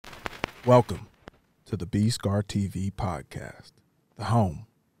Welcome to the B-Scar TV podcast, the home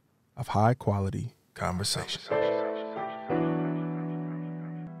of high-quality conversation.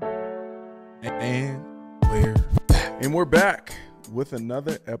 And we're back with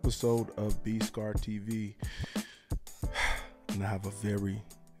another episode of B-Scar TV. And I have a very,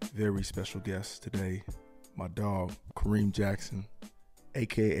 very special guest today, my dog, Kareem Jackson,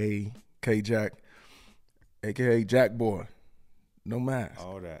 a.k.a. K-Jack, a.k.a. Jack Boy. No mask.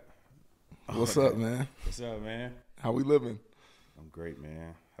 All that. What's up, man? What's up, man? How we living? I'm great,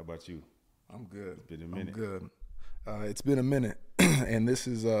 man. How about you? I'm good. It's been a minute. I'm good. It's been a minute, and this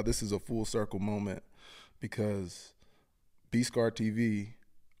is a full circle moment because B-Scar TV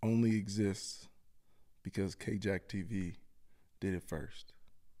only exists because K-Jack TV did it first.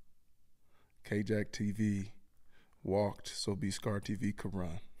 K-Jack TV walked so B-Scar TV could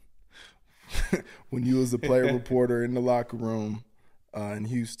run. When you was a player reporter in the locker room in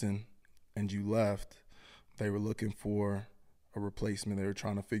Houston and you left, they were looking for a replacement. They were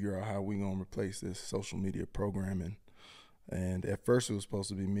trying to figure out how we going to replace this social media programming. And at first it was supposed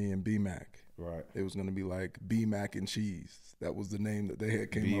to be me and B-Mac. Right. It was going to be like B-Mac and Cheese. That was the name that they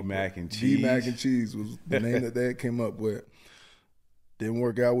had came up with. B-Mac and Cheese? B-Mac and Cheese was the name that they had came up with. Didn't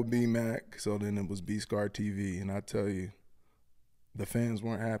work out with B-Mac, so then it was B-Scar TV. And I tell you, the fans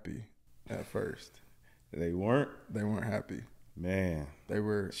weren't happy at first. They weren't? They weren't happy. Man. They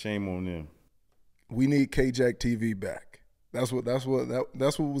were. Shame on them. We need K-Jack TV back. That's what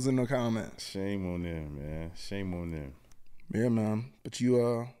was in the comments. Shame on them, man. Shame on them. Yeah, man. But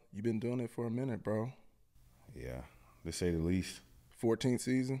you been doing it for a minute, bro. Yeah, to say the least. 14th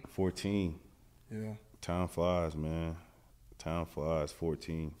season? 14. Yeah. Time flies, man. Time flies.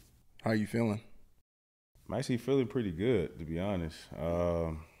 14. How you feeling? I'm actually feeling pretty good, to be honest.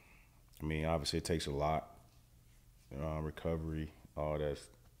 I mean, obviously it takes a lot. Recovery, all that's,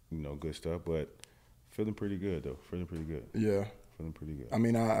 good stuff. But feeling pretty good, though. Feeling pretty good. Yeah. Feeling pretty good. I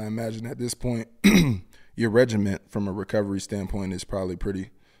mean, I imagine at this point, your regiment from a recovery standpoint is probably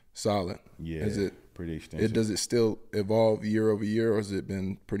pretty solid. Yeah, is it pretty extensive. Does it still evolve year over year, or has it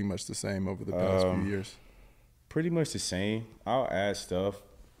been pretty much the same over the past few years? Pretty much the same. I'll add stuff,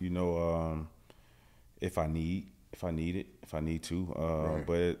 if I need it, if I need to. Right.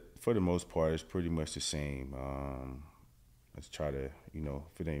 But for the most part, it's pretty much the same. Let's try to,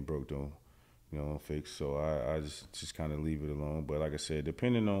 if it ain't broke, don't fix. So I just kind of leave it alone. But like I said,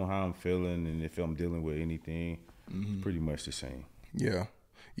 depending on how I'm feeling and if I'm dealing with anything, it's pretty much the same. Yeah.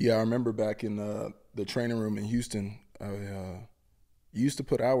 Yeah, I remember back in the training room in Houston, I used to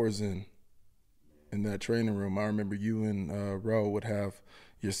put hours in that training room. I remember you and Ro would have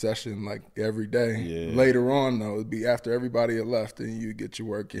your session like every day. Yeah. Later on, though, it would be after everybody had left and you get your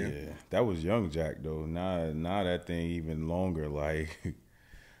work in. Yeah, that was young Jack, though. Now that thing even longer, like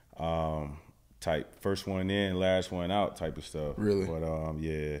type first one in, last one out type of stuff. Really? But,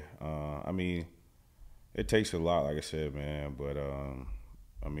 I mean, it takes a lot, like I said, man. But,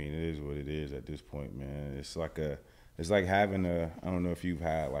 I mean, it is what it is at this point, man. It's like having I don't know if you've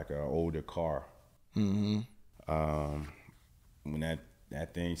had like an older car. Mm-hmm. When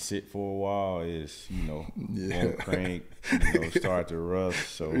that thing sit for a while, is Yeah. won't crank, start to rust.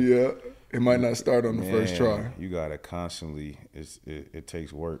 So yeah, it might not start on the first try. You gotta constantly. It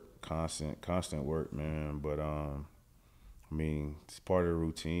takes work, constant work, man. But I mean, it's part of the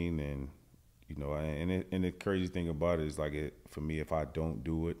routine, and and the crazy thing about it is like for me, if I don't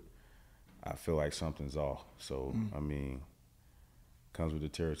do it, I feel like something's off. So I mean, comes with the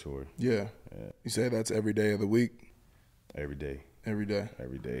territory. Yeah. You say that's every day of the week? Every day. Every day.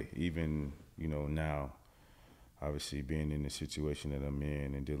 Every day. Even, now, obviously being in the situation that I'm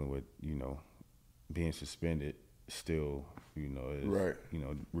in and dealing with, being suspended still, is, right.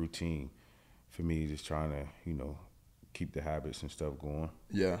 Routine for me, just trying to, keep the habits and stuff going.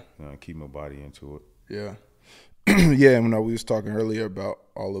 Yeah. Keep my body into it. Yeah. Yeah, when we was talking earlier about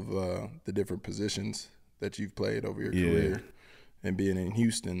all of the different positions that you've played over your career and being in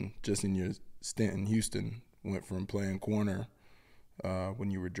Houston, just in your stint in Houston, went from playing corner when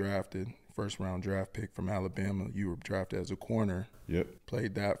you were drafted, first-round draft pick from Alabama. You were drafted as a corner. Yep.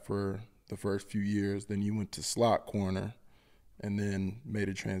 Played that for the first few years. Then you went to slot corner and then made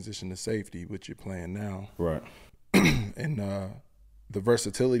a transition to safety, which you're playing now. Right. And the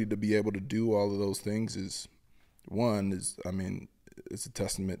versatility to be able to do all of those things is it's a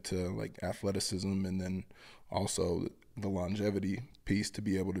testament to like athleticism, and then also the longevity piece to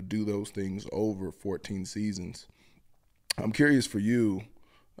be able to do those things over 14 seasons. I'm curious for you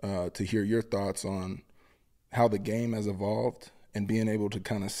to hear your thoughts on how the game has evolved and being able to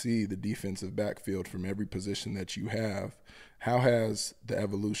kind of see the defensive backfield from every position that you have, How has the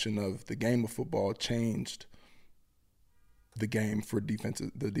evolution of the game of football changed the game for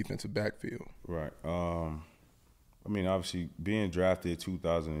the defensive backfield? Right. I mean, obviously, being drafted in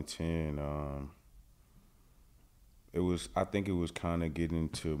 2010, I think it was kind of getting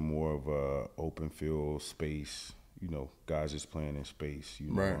to more of a open field space, guys just playing in space,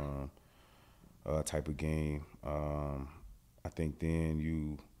 Right. type of game. I think then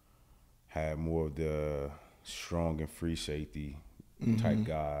you had more of the strong and free safety type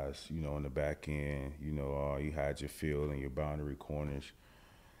guys, in the back end. You had your field and your boundary corners.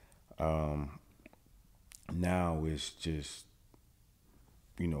 Now it's just,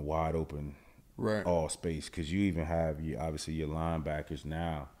 wide open, Right. all space, because you even have obviously your linebackers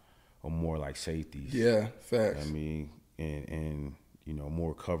now are more like safeties. Yeah, facts. I mean, and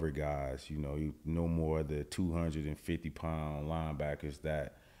more cover guys. No more the 250-pound linebackers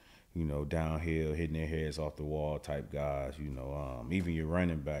that, downhill hitting their heads off the wall type guys. Even your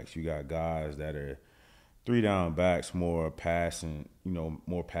running backs, you got guys that are 3-down backs, more passing,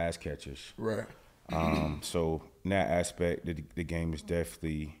 more pass catchers. Right. So in that aspect, the game is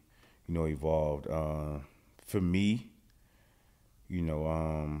definitely, evolved. For me,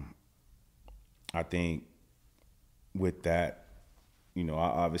 I think with that,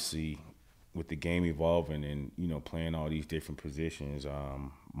 obviously with the game evolving and, playing all these different positions,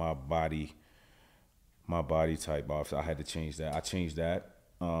 my body type, obviously I had to change that. I changed that.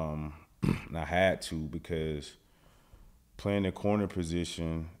 And I had to, because playing the corner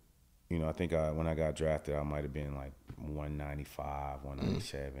position, I think when I got drafted, I might have been like 195,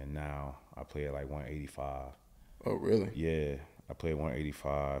 197. Now I play at like 185. Oh, really? Yeah, I play at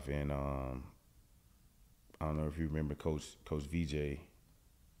 185, and I don't know if you remember Coach VJ.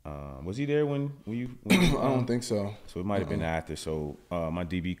 Was he there when you? I don't think so. So it might have been after. So my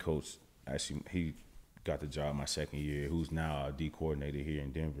DB coach, actually, he got the job my second year. Who's now a D coordinator here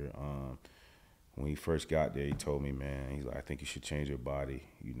in Denver. When he first got there, he told me, man, he's like, I think you should change your body,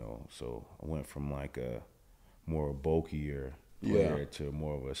 So I went from like a more bulkier player to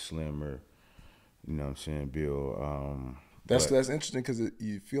more of a slimmer, build. That's interesting, because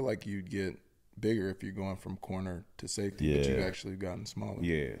you feel like you'd get bigger if you're going from corner to safety, but you've actually gotten smaller.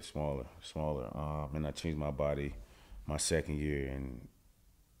 Yeah, smaller. And I changed my body my second year, and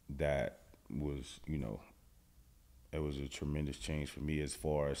that was, it was a tremendous change for me as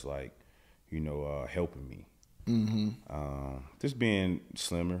far as like, helping me. Just being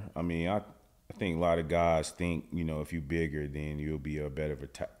slimmer. I mean, I think a lot of guys think, if you're bigger, then you'll be a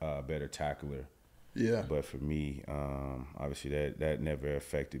better tackler. Yeah. But for me, obviously that never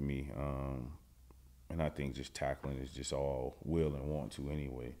affected me. And I think just tackling is just all will and want to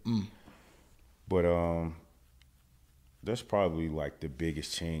anyway. But that's probably like the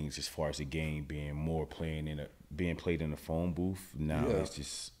biggest change as far as the game being more being played in a phone booth. Now it's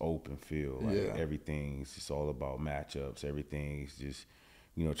just open field. Like everything's just all about matchups. Everything's just,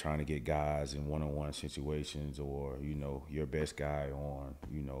 trying to get guys in one-on-one situations, or, your best guy on,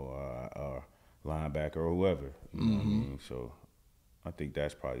 a linebacker or whoever. You know what I mean? So I think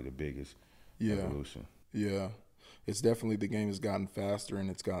that's probably the biggest evolution. Yeah. It's definitely, the game has gotten faster and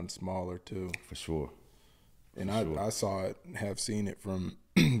it's gotten smaller too. For sure. And I saw it, have seen it from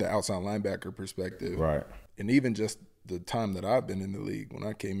the outside linebacker perspective. Right. And even just the time that I've been in the league, when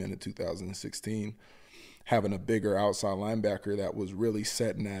I came in 2016, having a bigger outside linebacker that was really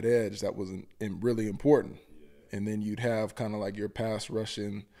setting that edge, that was really important. And then you'd have kind of like your pass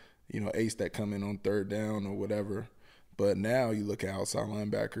rushing, ace that come in on third down or whatever. But now you look at outside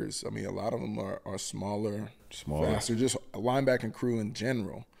linebackers, I mean, a lot of them are smaller, faster, just a linebacking crew in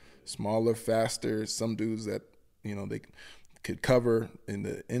general. Smaller, faster, some dudes that, they could cover in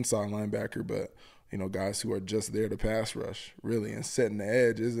the inside linebacker, but, guys who are just there to pass rush, really, and setting the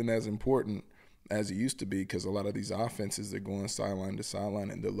edge isn't as important as it used to be, because a lot of these offenses, they're going sideline to sideline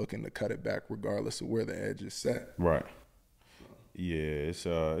and they're looking to cut it back regardless of where the edge is set. Right. Yeah, it's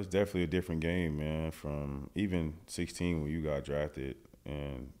definitely a different game, man, from even 16 when you got drafted,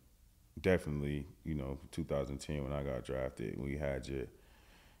 and definitely, 2010 when I got drafted, when you had your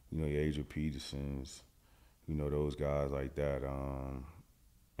Adrian Petersons, those guys like that.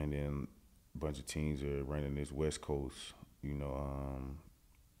 And then a bunch of teams are running this West Coast,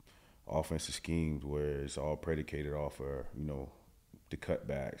 offensive schemes where it's all predicated off of, the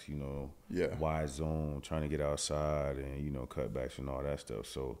cutbacks, wide zone, trying to get outside, and, cutbacks and all that stuff.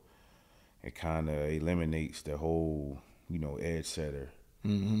 So it kind of eliminates the whole, edge setter. I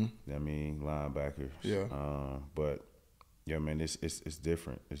mean, linebackers. Yeah. But yeah, man, it's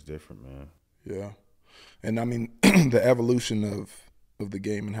different. It's different, man. Yeah. And I mean, the evolution of the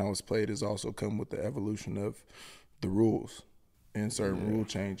game and how it's played has also come with the evolution of the rules. in certain rule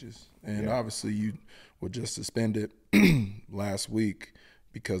changes. And Yeah. obviously you were just suspended last week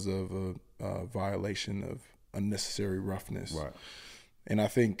because of a violation of unnecessary roughness. Right. And I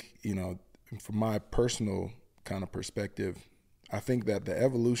think, from my personal kind of perspective, I think that the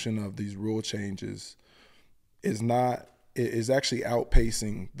evolution of these rule changes is actually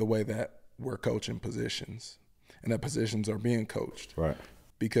outpacing the way that we're coaching positions and that positions are being coached. Right.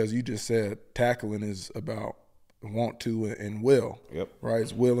 Because you just said tackling is about want to and will. Yep. Right?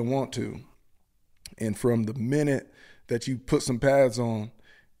 It's will and want to. And from the minute that you put some pads on,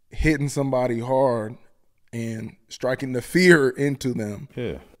 hitting somebody hard and striking the fear into them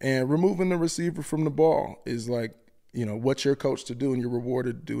and removing the receiver from the ball is like, what you're coached to do and you're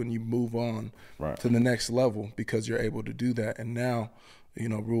rewarded to do, and you move on to the next level because you're able to do that. And now,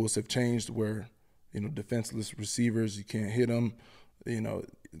 rules have changed where, defenseless receivers, you can't hit them.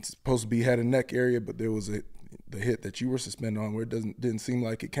 It's supposed to be head and neck area, but there was the hit that you were suspended on where it didn't seem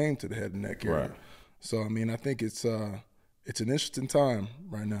like it came to the head and neck area. Right. So, I think it's an interesting time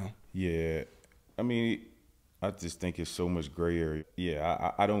right now. Yeah. I just think it's so much gray area.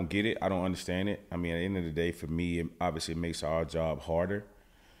 Yeah, I don't get it. I don't understand it. At the end of the day, for me, obviously it makes our job harder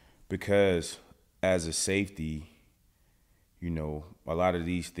because as a safety, a lot of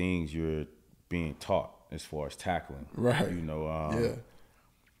these things you're being taught as far as tackling. Right.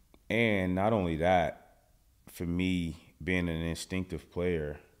 And not only that, for me, being an instinctive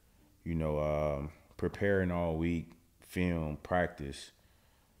player, preparing all week, film, practice,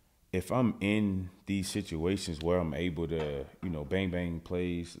 if I'm in these situations where I'm able to, bang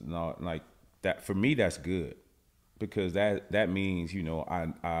plays and all, like that, for me, that's good because that means,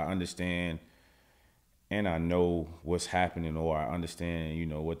 I understand and I know what's happening, or I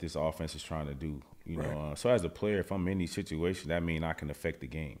understand, what this offense is trying to do. So as a player, if I'm in these situations, that means I can affect the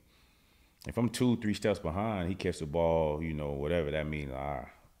game. If I'm 2-3 steps behind, he catch the ball, whatever, that means I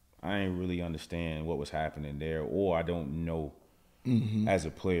ain't really understand what was happening there, or I don't know as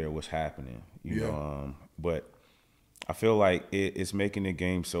a player what's happening. You know, but I feel like it's making the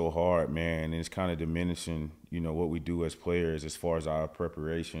game so hard, man, and it's kind of diminishing, what we do as players as far as our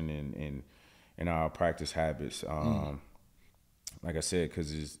preparation and our practice habits. Like I said,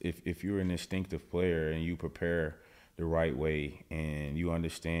 because if you're an instinctive player and you prepare the right way and you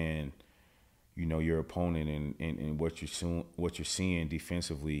understand, your opponent and what you're seeing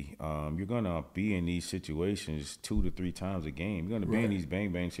defensively, you're gonna be in these situations 2 to 3 times a game. You're gonna be in these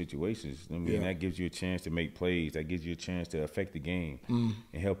bang situations. That gives you a chance to make plays. That gives you a chance to affect the game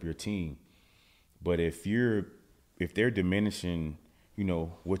and help your team. But if they're diminishing,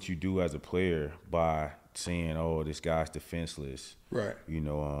 what you do as a player by saying, "Oh, this guy's defenseless," right?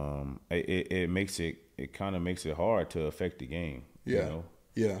 It kind of makes it hard to affect the game.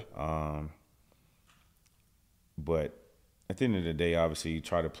 But at the end of the day, obviously, you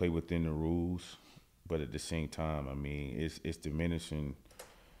try to play within the rules, but at the same time, it's diminishing,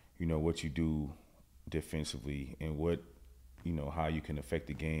 what you do defensively and what, how you can affect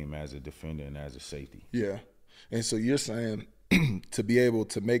the game as a defender and as a safety. Yeah, and so you're saying to be able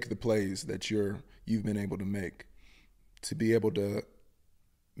to make the plays that you've been able to make, to be able to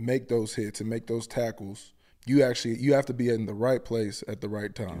make those hits and make those tackles, you have to be in the right place at the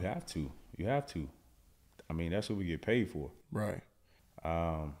right time. You have to. That's what we get paid for. Right.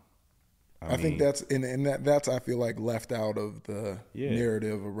 I think that's that's I feel like left out of the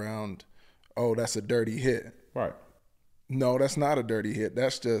narrative around, oh, that's a dirty hit. Right. No, that's not a dirty hit.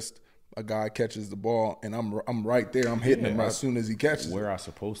 That's just a guy catches the ball and I'm right there. I'm hitting him as soon as he catches where I'm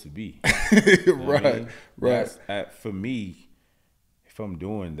supposed to be. Right. For me, if I'm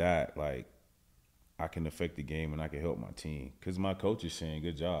doing that, like, I can affect the game and I can help my team because my coach is saying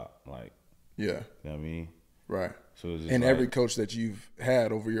good job. Like, you know what I mean? Right. So it's just and every coach that you've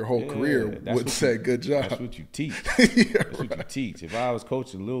had over your whole career would say good job. That's what you teach. That's what you teach. If I was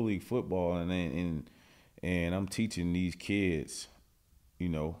coaching Little League football and I'm teaching these kids,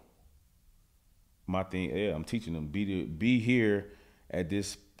 my thing, I'm teaching them be here at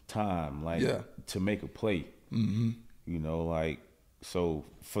this time, like to make a play. So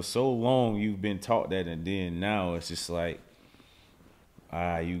for so long you've been taught that, and then now it's just like,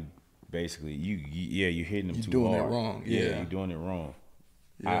 you basically you're hitting them too hard. You're doing it wrong. You're doing it wrong.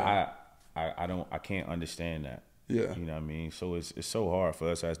 I can't understand that. Yeah. You know what I mean? So it's so hard for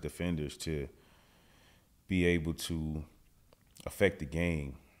us as defenders to be able to affect the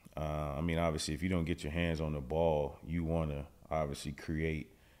game. Obviously, if you don't get your hands on the ball, you want to obviously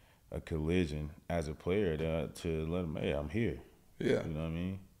create a collision as a player to let them, hey, I'm here. Yeah. You know what I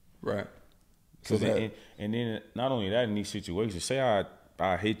mean? Right. And then not only that, in these situations, say I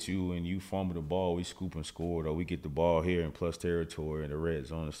I hit you and you fumble the ball, we scoop and score, or we get the ball here in plus territory in the red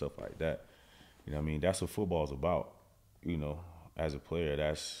zone and stuff like that. You know what I mean? That's what football's about. You know, as a player,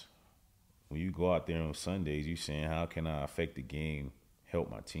 that's when you go out there on Sundays, you saying, how can I affect the game, help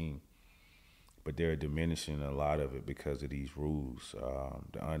my team? But they're diminishing a lot of it because of these rules,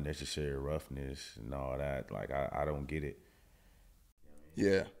 the unnecessary roughness and all that. Like, I don't get it.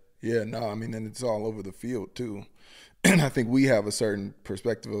 Yeah. Yeah, no, I mean, and it's all over the field too. And I think we have a certain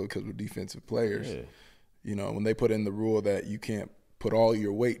perspective of it because we're defensive players. Yeah. You know, when they put in the rule that you can't put all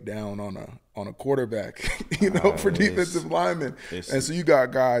your weight down on a quarterback, you know, for defensive linemen. And so you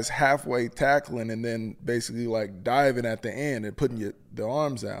got guys halfway tackling and then basically like diving at the end and putting the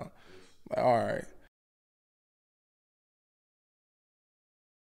arms out. Like, all right.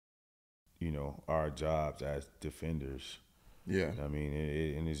 You know, our jobs as defenders. Yeah. I mean,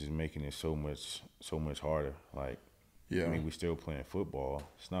 and it's just making it so much harder. Like, yeah. I mean, we're still playing football.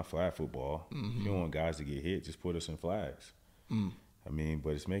 It's not flag football. Mm-hmm. If you don't want guys to get hit, just put us in flags. Mm. I mean,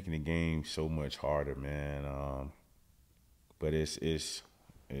 but it's making the game so much harder, man. But it's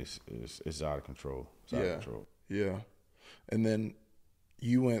out of control. It's out of control. Yeah. And then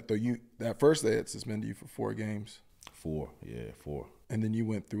you went through that first they had suspended you for 4 games. 4, yeah, 4. And then you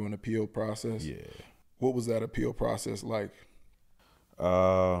went through an appeal process. Yeah. What was that appeal process like?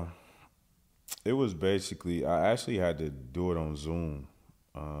 It was basically, I actually had to do it on Zoom.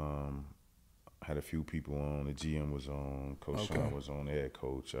 Had a few people on. The GM was on. Coach Sean was on. The head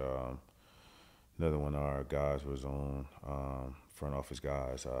coach. Another one of our guys was on. Front office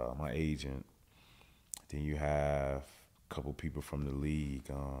guys. My agent. Then you have a couple people from the league.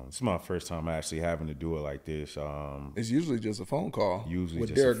 This is my first time actually having to do it like this. It's usually just a phone call. Usually with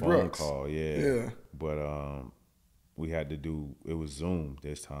just Derek a phone Brooks. call. Yeah. But we had to do. It was Zoom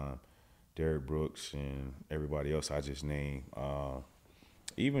this time. Derek Brooks and everybody else I just named.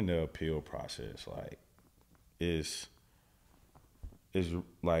 Even the appeal process, like, is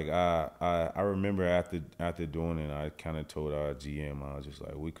like I remember after doing it, I kind of told our GM, I was just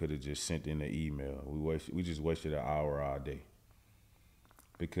like, we could have just sent in the email. We just wasted an hour all day.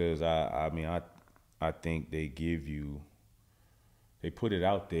 Because I think they put it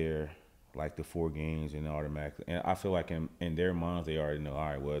out there like the 4 games and automatically, and I feel like in their minds they already know. All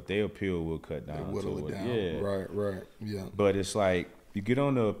right, well, if they appeal, we'll cut down. They whittle it down. Yeah, Right, yeah. But it's like you get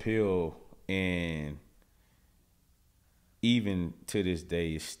on the appeal, and even to this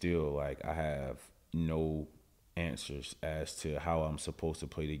day, it's still like I have no answers as to how I'm supposed to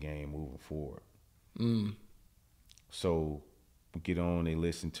play the game moving forward. So we get on, they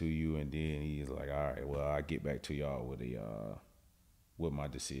listen to you, and then he's like, all right, well, I'll get back to y'all with my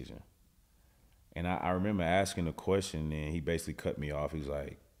decision. And I remember asking a question, and he basically cut me off. He's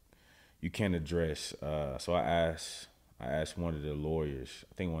like, you can't address. So I asked one of the lawyers,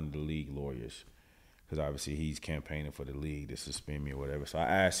 I think one of the league lawyers, because obviously he's campaigning for the league to suspend me or whatever. So I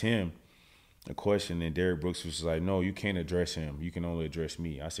asked him a question, and Derek Brooks was like, no, you can't address him. You can only address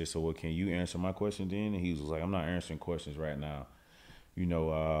me. I said, so what, can you answer my question then? And he was like, I'm not answering questions right now. You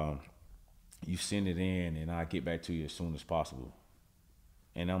know, you send it in, and I'll get back to you as soon as possible.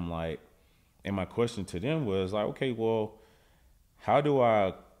 And I'm like, and my question to them was like, okay, well, how do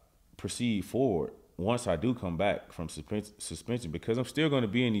I proceed forward once I do come back from suspension? Because I'm still going to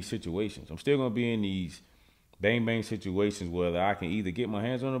be in these situations. I'm still going to be in these bang-bang situations where I can either get my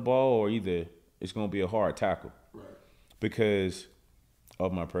hands on the ball or either it's going to be a hard tackle. Right. Because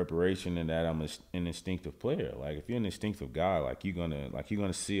of my preparation and that I'm an instinctive player. Like, if you're an instinctive guy, like you're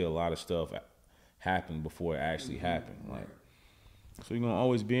gonna see a lot of stuff happen before it actually happened. Like, so you're gonna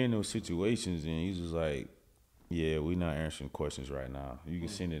always be in those situations, and he's just like, yeah, we're not answering questions right now. You can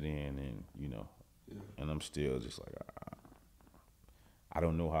send it in, and you know, and I'm still just like, I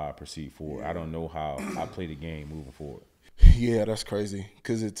don't know how I proceed forward. I don't know how I play the game moving forward. Yeah, that's crazy.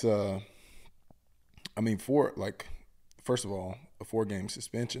 Because it's, I mean, first of all, a 4-game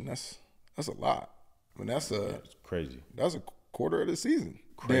suspension, that's a lot. I mean, that's crazy. That's a quarter of the season,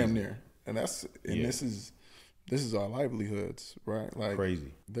 damn near. And this is our livelihoods, right? Like,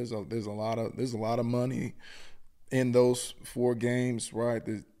 crazy. There's a lot of money in those 4 games, right?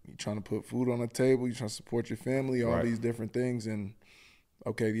 You're trying to put food on the table, you're trying to support your family, all these different things, and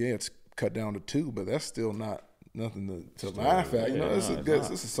okay, yeah, it's cut down to 2, but that's still not nothing to laugh at. You know, it's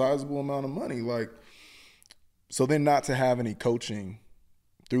a sizable amount of money. Like, so then not to have any coaching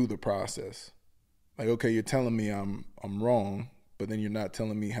through the process. Like, okay, you're telling me I'm wrong, but then you're not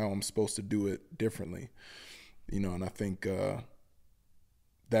telling me how I'm supposed to do it differently. You know, and I think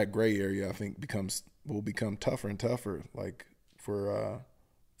that gray area, I think, will become tougher and tougher, like for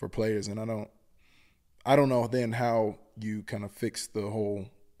players. And I don't know then how you kind of fix the whole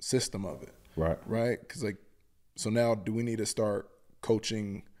system of it. Right. Right? Because, like, so now do we need to start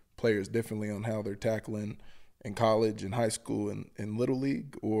coaching players differently on how they're tackling in college and high school and little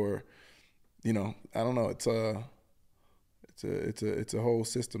league? Or, you know, I don't know. It's a whole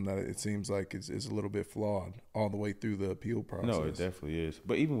system that it seems like is a little bit flawed all the way through the appeal process. No, it definitely is.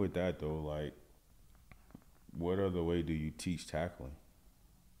 But even with that though, like, what other way do you teach tackling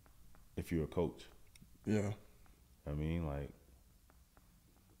if you're a coach? Yeah. I mean, like,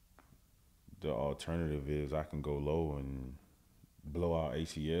 the alternative is I can go low and blow out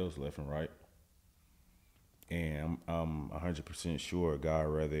ACLs left and right. And I'm 100% sure a guy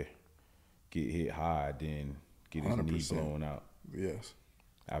would rather get hit high than get his 100%. knee blown out. Yes.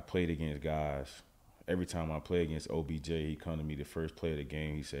 I played against guys. Every time I play against OBJ, he come to me the first play of the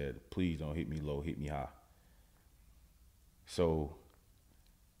game. He said, please don't hit me low, hit me high. So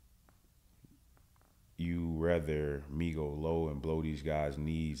you rather me go low and blow these guys'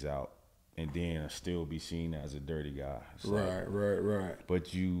 knees out and then still be seen as a dirty guy. So, Right.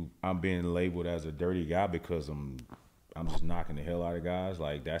 But I'm being labeled as a dirty guy because I'm just knocking the hell out of guys.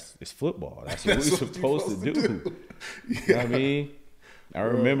 Like, it's football. That's what we're supposed to do. Yeah. You know what I mean? I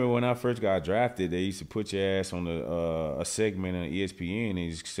remember when I first got drafted, they used to put your ass on a segment on ESPN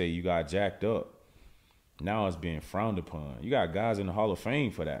and just say you got jacked up. Now it's being frowned upon. You got guys in the Hall of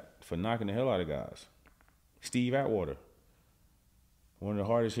Fame for that, for knocking the hell out of guys. Steve Atwater, one of the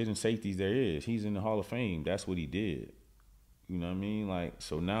hardest hitting safeties there is. He's in the Hall of Fame. That's what he did. You know what I mean? Like,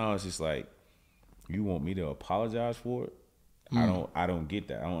 so now it's just like, you want me to apologize for it? I don't get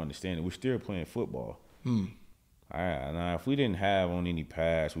that. I don't understand it. We're still playing football. Now, if we didn't have on any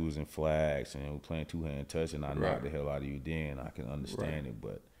pass, we was in flags and we're playing two-hand touch and I knocked the hell out of you, then I can understand it.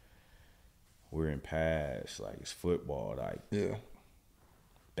 But we're in pass, like, it's football. Like, Yeah.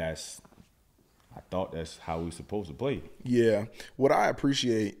 I thought that's how we're supposed to play. Yeah. What I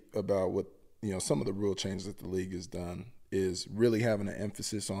appreciate about what, you know, some of the rule changes that the league has done is really having an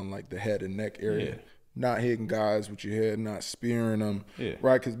emphasis on, like, the head and neck area. Yeah. Not hitting guys with your head, not spearing them. Yeah.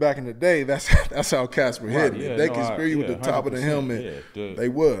 Right? Because back in the day, that's how cats were hitting. Yeah, if they could spear you with the top of the 100%, helmet, yeah. they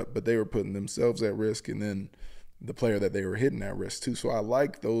would. But they were putting themselves at risk and then the player that they were hitting at risk too. So I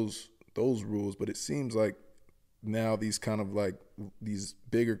like those rules, but it seems like now these kind of like these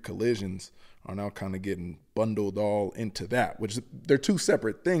bigger collisions are now kind of getting bundled all into that, which they're two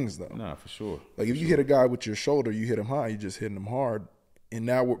separate things though. Nah, for sure. Like if you hit a guy with your shoulder, you hit him high, you just hitting him hard. And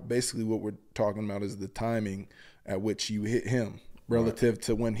now basically what we're talking about is the timing at which you hit him relative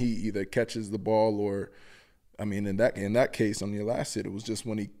to when he either catches the ball or, I mean, in that case on your last hit, it was just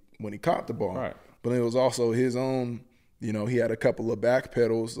when he caught the ball. Right. But it was also his own, you know, he had a couple of back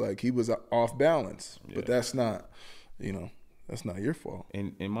pedals, like he was off balance. Yeah. But that's not, you know, that's not your fault.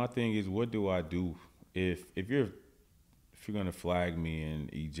 And my thing is, what do I do if you're gonna flag me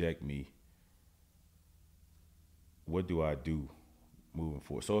and eject me? What do I do moving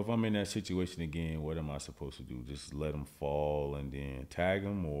forward? So if I'm in that situation again, what am I supposed to do? Just let him fall and then tag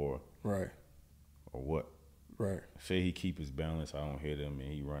him, or what? Right. Say he keep his balance, I don't hit him, and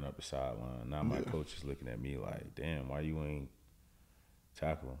he run up the sideline. Now my coach is looking at me like, damn, why you ain't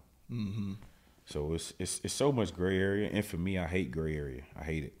tackle him? Mm-hmm. So it's so much gray area, and for me, I hate gray area. I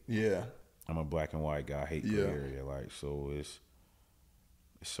hate it. Yeah. I'm a black and white guy. I hate gray area. Like, so it's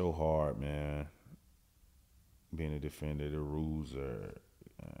so hard, man. Being a defender, the rules are,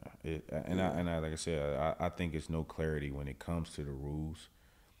 like I said, I think it's no clarity when it comes to the rules.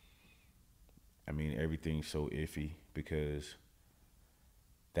 I mean, everything's so iffy because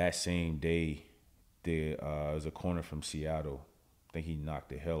that same day, there was a corner from Seattle. I think he knocked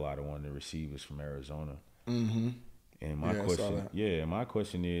the hell out of one of the receivers from Arizona. Mm-hmm. And my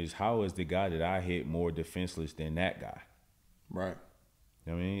question is, how is the guy that I hit more defenseless than that guy? Right.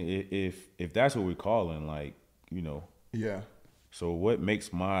 I mean, if that's what we're calling, like, you know. Yeah. So what makes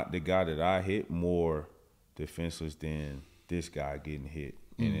the guy that I hit more defenseless than this guy getting hit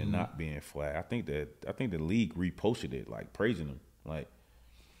and then not being flagged? I think the league reposted it, like praising him, like.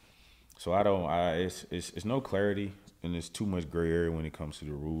 So it's no clarity and there's too much gray area when it comes to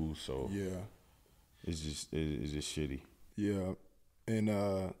the rules. So it's just shitty. Yeah.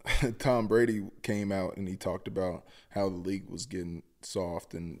 And Tom Brady came out and he talked about how the league was getting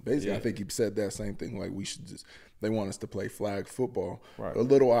soft, and basically I think he said that same thing, like they want us to play flag football. Right. A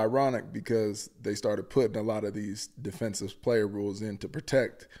little ironic because they started putting a lot of these defensive player rules in to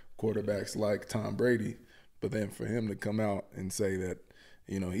protect quarterbacks like Tom Brady, but then for him to come out and say that,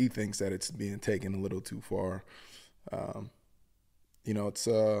 you know, he thinks that it's being taken a little too far, you know, it's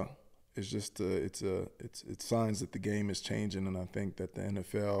signs that the game is changing, and I think that the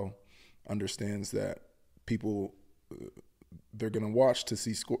NFL understands that people they're going to watch to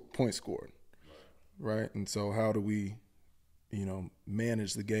see points scored, right? And so how do we,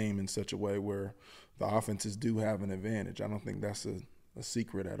 manage the game in such a way where the offenses do have an advantage? I don't think that's a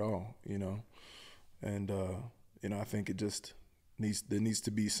secret at all, And, I think it just there needs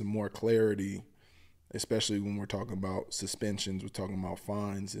to be some more clarity, especially when we're talking about suspensions, we're talking about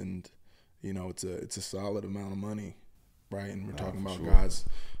fines, and, it's a solid amount of money, right? And we're talking about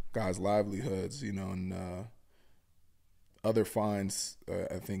guys' livelihoods, and other fines,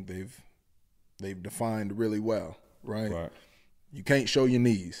 I think they've defined really well, right? You can't show your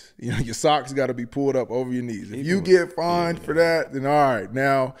knees. Your socks got to be pulled up over your knees. If you get fined for that, then all right,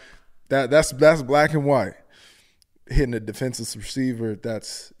 now that's black and white. Hitting a defensive receiver,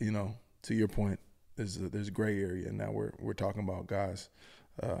 that's, to your point, there's a gray area. And now we're talking about guys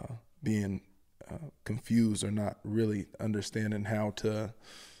being confused or not really understanding how to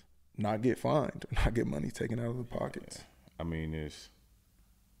not get fined, not get money taken out of the pockets. Yeah. I mean,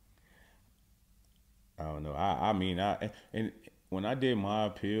 I don't know. And when I did my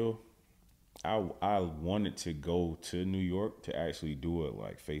appeal, I wanted to go to New York to actually do it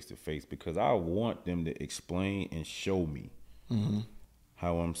like face to face, because I want them to explain and show me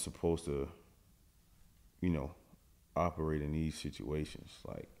how I'm supposed to, operate in these situations.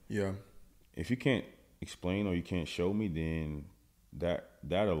 Like, yeah, if you can't explain or you can't show me, then that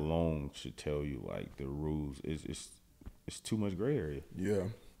alone should tell you like the rules it's too much gray area. Yeah,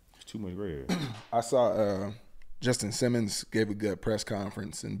 it's too much gray area. I saw Justin Simmons gave a good press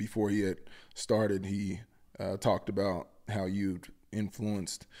conference, and before he had started, he talked about how you'd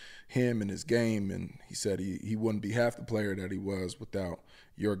influenced him and his game, and he said he wouldn't be half the player that he was without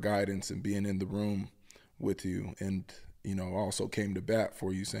your guidance and being in the room with you, and also came to bat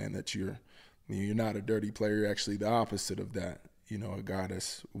for you, saying that you're not a dirty player, you're actually the opposite of that. A guy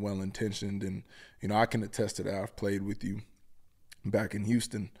that's well-intentioned, and, I can attest to that. I've played with you back in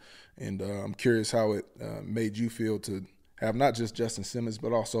Houston, and I'm curious how it made you feel to have not just Justin Simmons,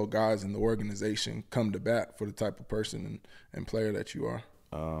 but also guys in the organization come to bat for the type of person and player that you are.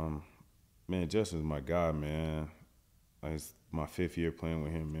 Man, Justin's my guy, man. It's my 5th year playing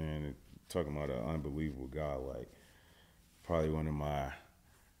with him, man. And talking about an unbelievable guy, like probably one of my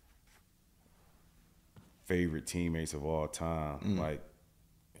favorite teammates of all time. Like,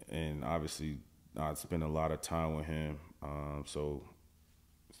 and obviously I spent a lot of time with him. So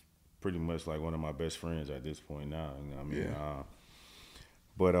it's pretty much like one of my best friends at this point now. Yeah.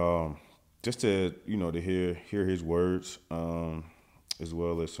 But just to to hear his words, as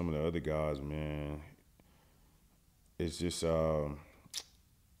well as some of the other guys, man, it's just for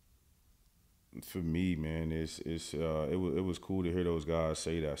me, man. It was cool to hear those guys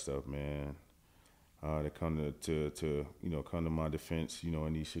say that stuff, man. To come to come to my defense,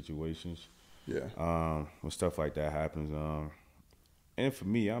 in these situations. Yeah. When stuff like that happens. And for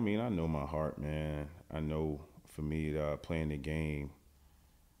me, I know my heart, man. I know for me, playing the game,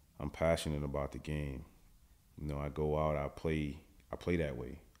 I'm passionate about the game. I go out, I play that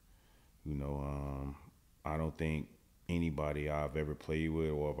way. I don't think anybody I've ever played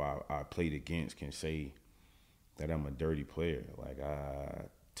with or if I played against can say that I'm a dirty player. Like,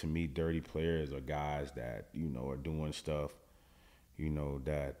 to me, dirty players are guys that, are doing stuff,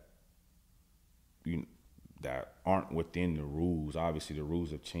 that aren't within the rules. Obviously, the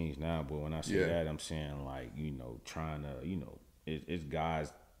rules have changed now, but when I say that, I'm saying, like, trying to, it's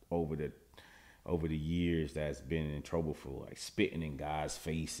guys over the years that's been in trouble for, like, spitting in guys'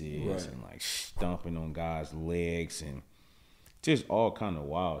 faces and, like, stomping on guys' legs and just all kind of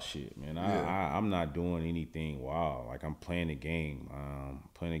wild shit, man. I'm not doing anything wild. Like, I'm playing the game.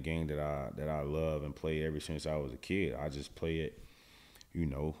 Playing a game that I love and play ever since I was a kid. I just play it,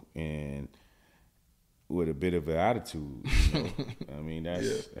 and with a bit of an attitude.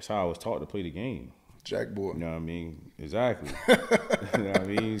 That's how I was taught to play the game. Jack boy. You know what I mean? Exactly. You know what I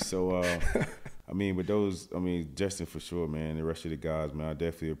mean? So, with those, Justin for sure, man. The rest of the guys, man, I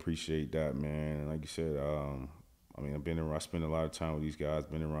definitely appreciate that, man. And like you said, I spend a lot of time with these guys,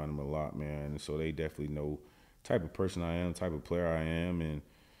 been around them a lot, man. And so they definitely know the type of person I am, type of player I am,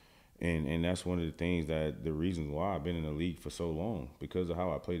 and that's one of the things the reasons why I've been in the league for so long, because of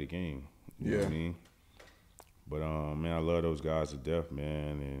how I play the game. You know what I mean? But man, I love those guys to death,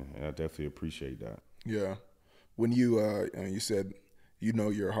 man, and I definitely appreciate that. Yeah. When you said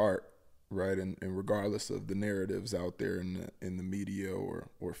your heart, right, and regardless of the narratives out there in the media or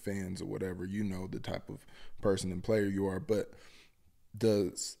fans or whatever, the type of person and player you are. But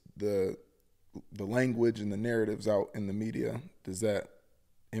does the language and the narratives out in the media, does that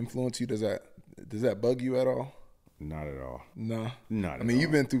influence you? Does that bug you at all? Not at all. No, Not at I mean, all.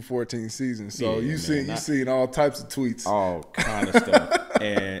 you've been through 14 seasons, so Yeah, you've seen all types of tweets. All kind of stuff.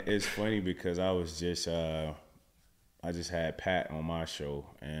 And it's funny because I was just I just had Pat on my show,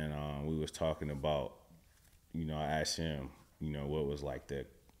 and we was talking about, I asked him, what was like the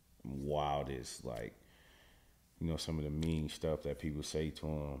wildest, like, some of the mean stuff that people say to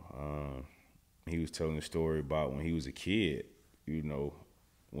him. He was telling a story about when he was a kid,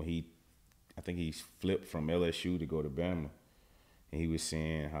 when I think he flipped from LSU to go to Bama. And he was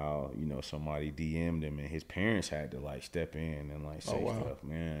saying how, somebody DM'd him and his parents had to like step in and like say stuff,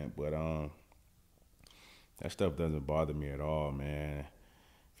 man. But that stuff doesn't bother me at all, man.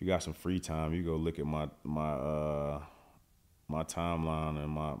 If you got some free time, you go look at my timeline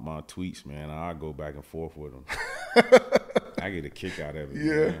and my tweets, man. I go back and forth with them. I get a kick out of it.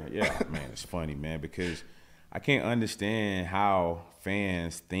 Yeah. Man. Yeah, man, it's funny, man, because I can't understand how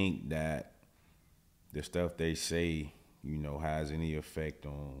fans think that the stuff they say, has any effect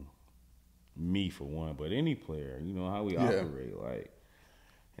on me for one, but any player, how we operate, like.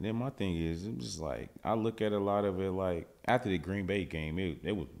 And then my thing is, it's just like, I look at a lot of it like, after the Green Bay game,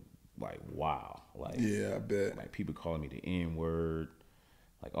 it was like, wow. Like, yeah, I bet. Like, people calling me the N-word,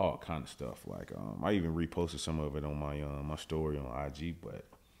 like, all kind of stuff. Like, I even reposted some of it on my story on IG, but,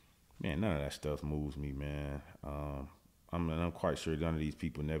 man, none of that stuff moves me, man. I'm quite sure none of these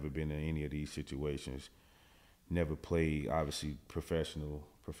people never been in any of these situations, never played, obviously,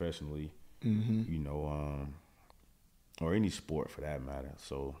 professionally, or any sport for that matter.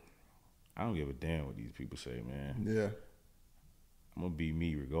 So I don't give a damn what these people say, man. Yeah. I'm going to be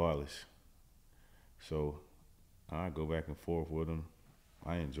me regardless. So I go back and forth with them.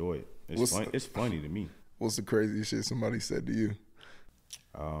 I enjoy it. It's funny to me. What's the craziest shit somebody said to you?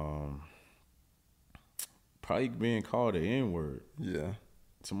 Probably being called the N-word. Yeah.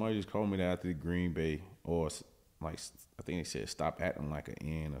 Somebody just called me that after the Green Bay, or like, I think they said stop acting like an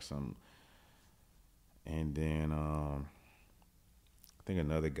N or something. And then I think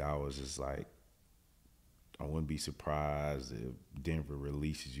another guy was just like, I wouldn't be surprised if Denver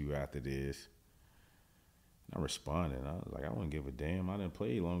releases you after this. And I responded. I was like, I wouldn't give a damn. I didn't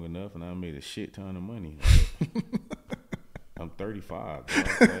play long enough, and I made a shit ton of money. I'm 35.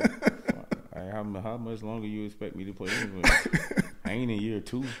 Like, how much longer you expect me to play anyway? I ain't in year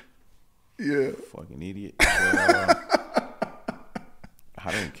 2. Yeah. Fucking idiot. But,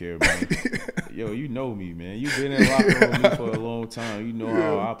 I don't care, man. Yo, you know me, man. You've been in the locker room with me for a long time. You know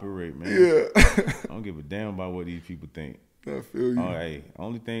how I operate, man. Yeah. I don't give a damn about what these people think. I feel you. Hey,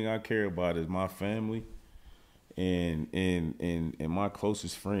 only thing I care about is my family and my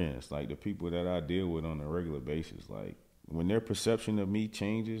closest friends, like the people that I deal with on a regular basis. Like, when their perception of me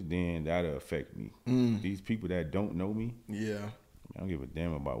changes, then that'll affect me. These people that don't know me, yeah, I don't give a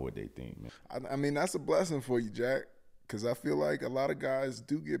damn about what they think, man. I mean, that's a blessing for you, Jack, because I feel like a lot of guys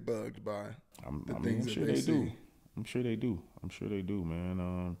do get bugged by I'm things sure that they see. do. I'm sure they do. I'm sure they do,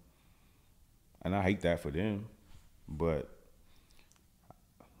 man. And I hate that for them, but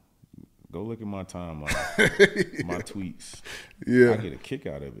go look at my timeline, my tweets. Yeah, I get a kick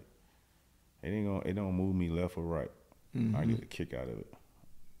out of it. It don't move me left or right. I get a kick out of it.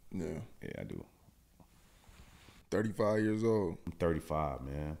 Yeah. Yeah, I do. 35 years old. I'm 35,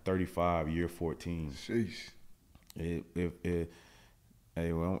 man. 35, year 14. Sheesh.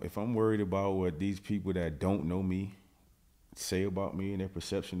 If I'm worried about what these people that don't know me say about me and their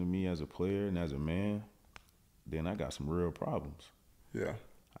perception of me as a player and as a man, then I got some real problems. Yeah.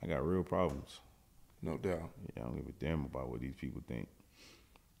 I got real problems. No doubt. Yeah, I don't give a damn about what these people think.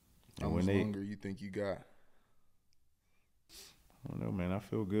 How much longer you think you got? I don't know, man. I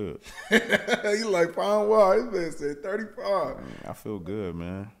feel good. You like, fine, wow, this man said 35. I feel good,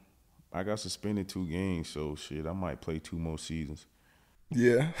 man. I got suspended 2 games, so shit, I might play 2 more seasons.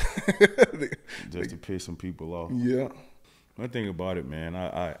 Yeah. Just to piss some people off. Yeah. One thing about it, man,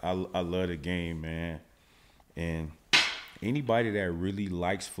 I love the game, man. And anybody that really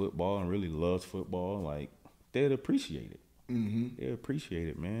likes football and really loves football, like, they'd appreciate it. They'd appreciate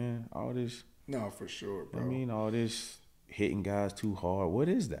it, man. All this. No, for sure, bro. I mean, all this hitting guys too hard. What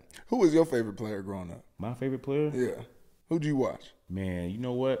is that? Who was your favorite player growing up? My favorite player? Yeah. Who'd you watch? Man, you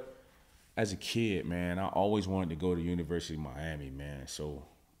know what? As a kid, man, I always wanted to go to University of Miami, man. So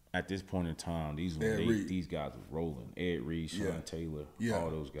at this point in time, these guys was rolling. Ed Reed, Sean Taylor, all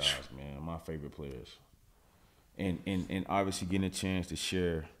those guys, man. My favorite players. And obviously getting a chance to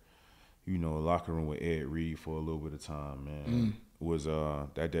share, a locker room with Ed Reed for a little bit of time, man, was that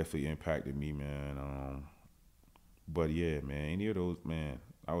definitely impacted me, man. But yeah, man, any of those, man,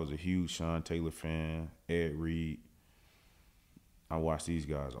 I was a huge Sean Taylor fan, Ed Reed. I watch these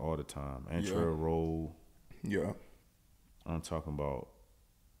guys all the time. Antrell Roll. Yeah. I'm talking about,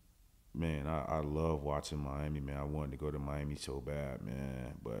 man, I love watching Miami, man. I wanted to go to Miami so bad,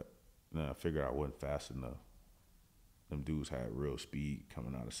 man. But I figured I wasn't fast enough. Them dudes had real speed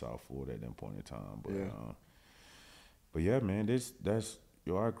coming out of South Florida at that point in time. But yeah, man, that's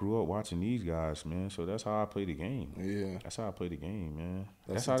I grew up watching these guys, man. So that's how I play the game. Yeah. That's how I play the game, man.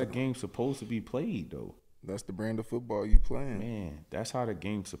 That's how the game's supposed to be played, though. That's the brand of football you playing. Man, that's how the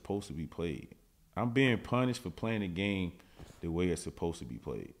game's supposed to be played. I'm being punished for playing the game the way it's supposed to be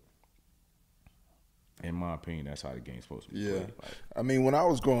played. In my opinion, that's how the game's supposed to be played. Like, I mean, when I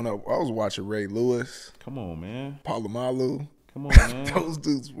was growing up, I was watching Ray Lewis. Come on, man. Palomalu. Come on, man. Those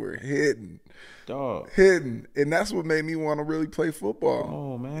dudes were hitting. Dog. Hitting. And that's what made me want to really play football. Come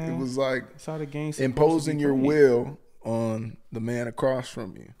on, man. It was like that's how the game's imposing your will on the man across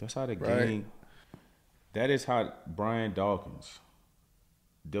from you. That's how the game. That is how Brian Dawkins,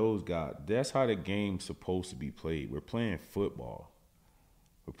 those guys, that's how the game's supposed to be played. We're playing football.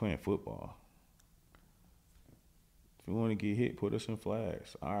 We're playing football. If you want to get hit, put us in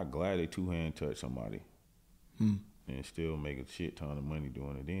flags. I'm glad they two-hand touch somebody. And still make a shit ton of money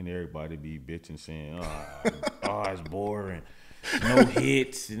doing it. Then everybody be bitching saying, it's boring. No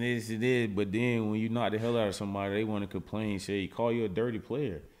hits and this and this. But then when you knock the hell out of somebody, they want to complain, say, call you a dirty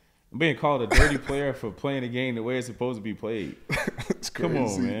player. I'm being called a dirty player for playing the game the way it's supposed to be played. It's crazy. Come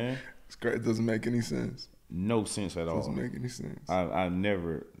on, man. It's crazy. It doesn't make any sense. No sense at all. Doesn't make any sense. I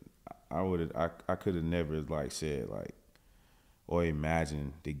could have never said or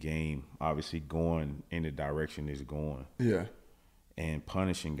imagine the game obviously going in the direction it's going. Yeah. And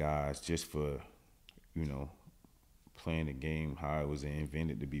punishing guys just for, playing the game how it was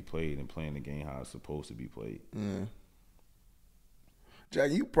invented to be played and playing the game how it's supposed to be played. Yeah.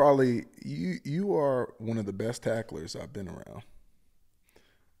 Jack, you are one of the best tacklers I've been around.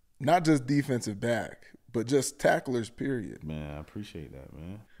 Not just defensive back, but just tacklers, period. Man, I appreciate that,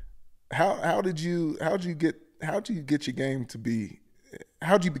 man. How'd you get your game to be?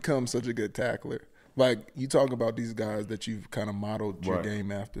 How'd you become such a good tackler? Like, you talk about these guys that you've kind of modeled your game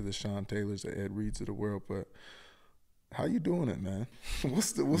after, the Sean Taylors, the Ed Reeds of the world, but how you doing it, man?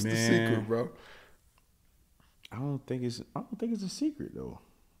 What's the secret, bro? I don't think it's a secret though.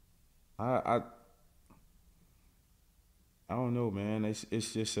 I don't know, man.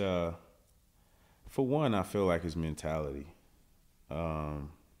 It's just for one, I feel like it's mentality. For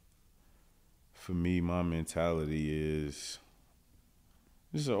me, my mentality is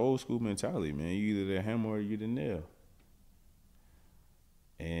this is an old school mentality, man. You either the hammer or you the nail.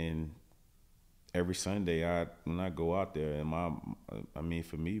 And every Sunday, when I go out there, and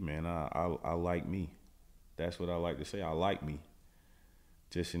for me, man, I like me. That's what I like to say. I like me,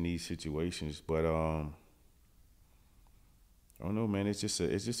 just in these situations. But I don't know, man. It's just a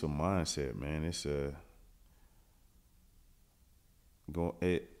mindset, man.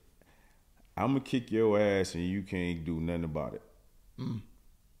 I'm gonna kick your ass and you can't do nothing about it.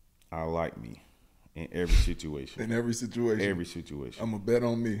 I like me in every situation. In every situation. Every situation. I'm gonna bet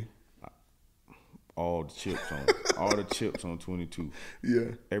on me. All the chips on 22.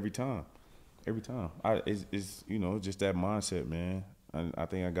 Yeah. Every time. It's just that mindset, man. I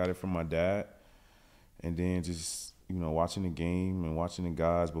think I got it from my dad, and then just watching the game and watching the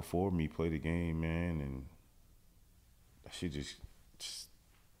guys before me play the game, man, and that shit just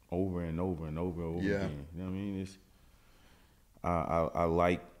over and over and over again. You know what I mean?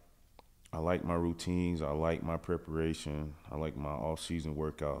 I like my routines. I like my preparation. I like my off-season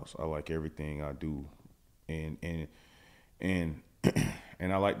workouts. I like everything I do, and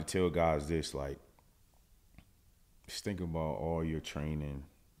and I like to tell guys this, just think about all your training,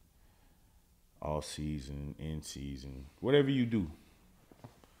 all season, in season, whatever you do.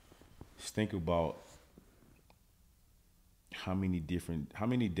 Just think about how many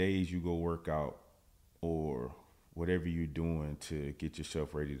days you go work out or whatever you're doing to get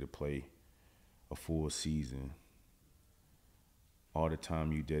yourself ready to play a full season. All the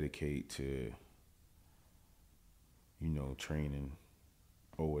time you dedicate to, training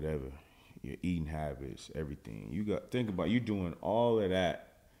or whatever, your eating habits, everything. Think about you doing all of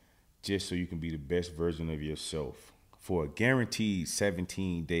that just so you can be the best version of yourself for a guaranteed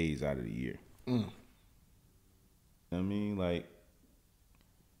 17 days out of the year. I mean,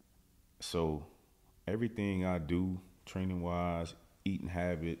 so everything I do, training-wise, eating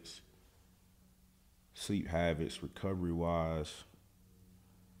habits, sleep habits, recovery-wise,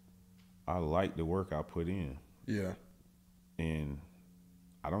 I like the work I put in. Yeah. And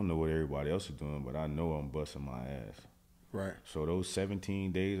I don't know what everybody else is doing, but I know I'm busting my ass. Right. So those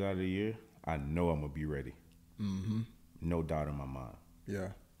 17 days out of the year, I know I'm going to be ready. No doubt in my mind. Yeah.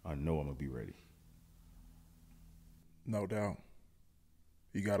 I know I'm going to be ready. No doubt.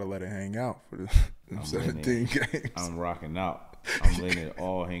 You got to let it hang out for the I'm 17 games. I'm rocking out. I'm letting it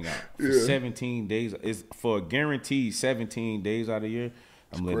all hang out. For 17 days, it's for a guaranteed 17 days out of the year,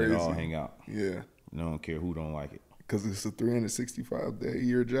 I'm letting it all hang out. Yeah. I don't care who don't like it. Because it's a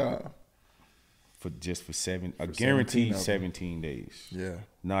 365-day-a-year job. For a guaranteed 17 days. Yeah.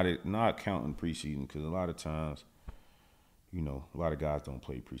 Not counting preseason, because a lot of times, you know, a lot of guys don't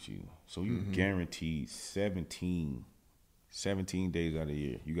play preseason. So you guaranteed 17 days out of the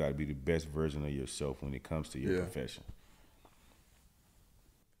year. You got to be the best version of yourself when it comes to your profession.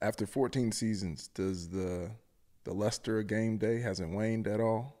 After 14 seasons, does the luster of game day hasn't waned at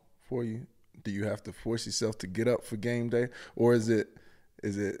all for you? Do you have to force yourself to get up for game day, or is it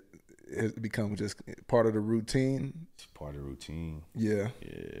become just part of the routine? It's part of the routine. Yeah.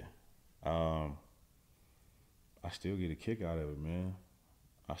 Yeah. I still get a kick out of it, man.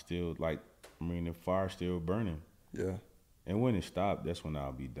 I still the fire's still burning. Yeah. And when it stops, that's when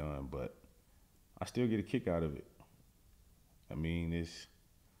I'll be done. But I still get a kick out of it. I mean, it's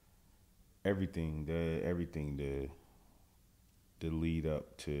everything the lead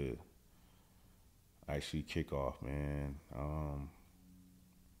up to actually kick off, man.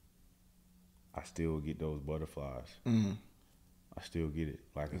 I still get those butterflies. Mm. I still get it.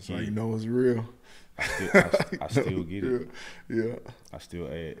 That's how you know it's real. I still get it. Yeah. I still.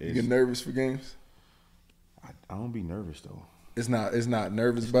 You get nervous for games? I don't be nervous though. It's not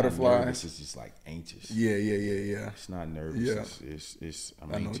nervous it's butterflies. Not nervous, it's just like anxious. Yeah. It's not nervous. Yeah. It's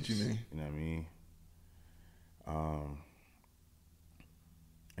I'm I know anxious. what you mean. You know what I mean?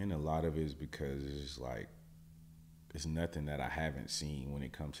 And a lot of it is because it's like it's nothing that I haven't seen when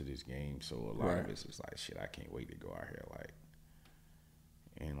it comes to this game. So a lot of it's just like, shit, I can't wait to go out here, like,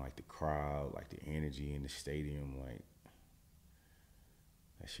 and like the crowd, like the energy in the stadium, like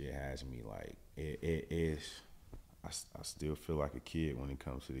that shit has me like it is. I still feel like a kid when it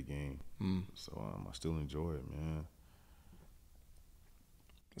comes to the game. So I still enjoy it, man.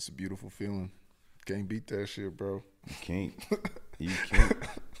 It's a beautiful feeling. Can't beat that shit, bro. You can't.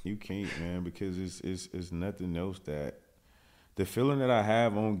 You can't, man, because it's nothing else that the feeling that I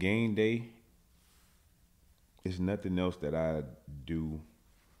have on game day is nothing else that I do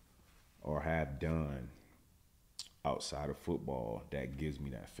or have done outside of football that gives me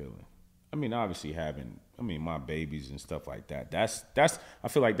that feeling. I mean, obviously my babies and stuff like that. That's I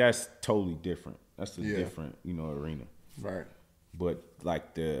feel like that's totally different. That's a different, arena. Right. But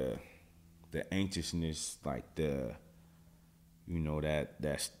like the anxiousness, like the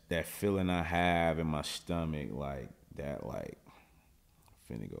that feeling I have in my stomach, like that, like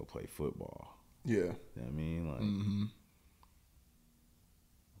finna go play football. Yeah. You know what I mean? Like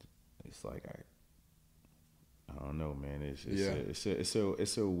it's like I don't know, man. It's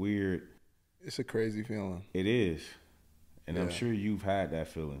a weird. It's a crazy feeling. It is, and I'm sure you've had that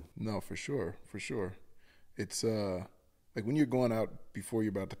feeling. No, for sure. It's like when you're going out before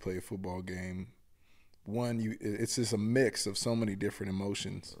you're about to play a football game. It's just a mix of so many different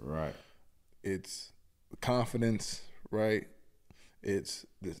emotions. Right. It's confidence, right? It's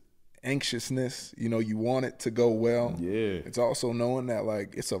the anxiousness. You want it to go well. Yeah. It's also knowing that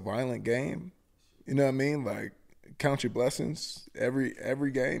like it's a violent game. You know what I mean? Like count your blessings every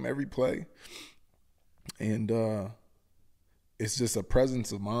game, every play, and it's just a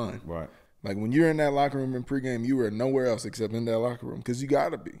presence of mind. Right. Like when you're in that locker room in pregame, you are nowhere else except in that locker room because you got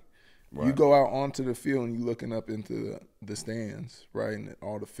to be. Right. You go out onto the field and you looking up into the stands, right, and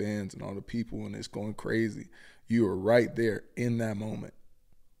all the fans and all the people, and it's going crazy. You are right there in that moment,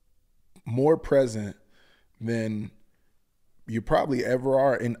 more present than you probably ever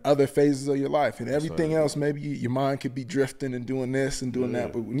are in other phases of your life. And everything else, maybe your mind could be drifting and doing this and doing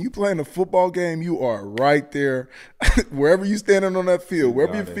that. But when you playing a football game, you are right there. Wherever you standing on that field,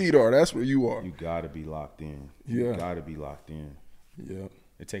 wherever your feet are, that's where you are. You got to be locked in. Yeah. You got to be locked in. Yeah.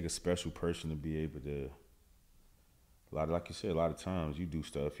 It takes a special person to be able to, like you said, a lot of times you do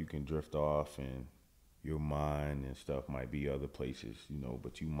stuff, you can drift off and your mind and stuff might be other places,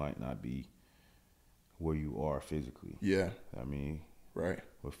 but you might not be where you are physically. Yeah. I mean, right.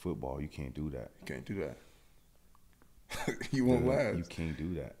 With football, you can't do that. You can't do that. You won't last. You can't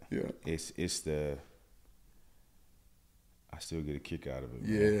do that. Yeah. I still get a kick out of it.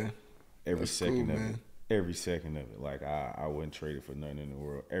 Yeah. Man. Every second of man. it. Every second of it. Like, I wouldn't trade it for nothing in the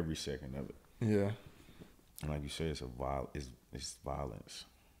world. Every second of it. Yeah. And like you said, it's violence.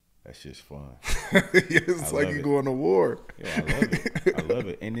 That's just fun. It's like you're going to war. Yeah, I love it. I love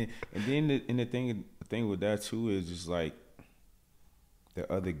it. And then the thing with that too is just like the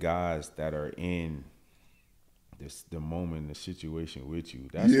other guys that are in the moment, the situation with you.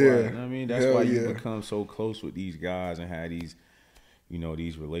 That's why, Yeah. you know what I mean? That's Hell why you yeah. become so close with these guys and have these, you know,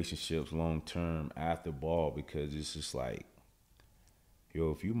 these relationships long term after ball, because it's just like,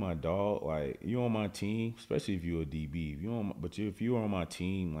 yo, if you my dog, like you on my team, especially if you're a DB, if you're on my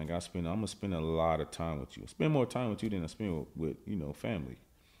team, like I'm gonna spend a lot of time with you. Spend more time with you than I spend with you know, family.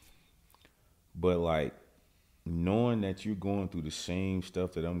 But like knowing that you're going through the same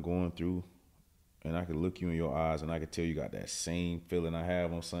stuff that I'm going through, and I could look you in your eyes and I could tell you got that same feeling I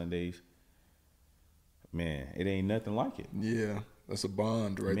have on Sundays, man, it ain't nothing like it. Yeah, that's a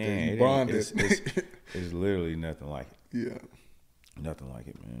bond right there. Man, You bonded. it's literally nothing like it. Yeah. Nothing like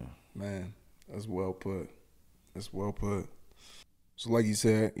it, man. Man, that's well put. That's well put. So, like you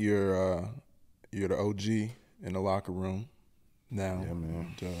said, you're the OG in the locker room now. Yeah,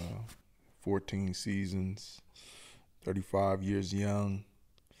 man. 14 seasons, 35 years young.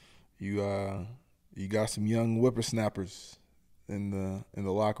 You got some young whippersnappers in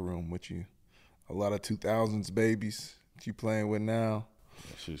the locker room with you. A lot of 2000s babies that you playing with now.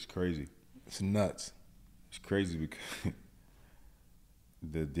 That shit's crazy. It's nuts. It's crazy because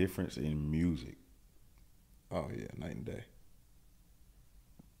the difference in music. Oh yeah, night and day.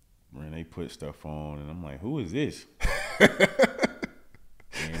 Man, they put stuff on and I'm like, who is this?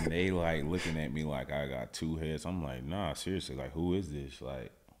 And they like looking at me like I got two heads. I'm like, nah, seriously, like who is this?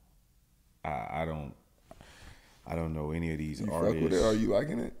 Like I don't know any of these You artists. fuck with it? Are you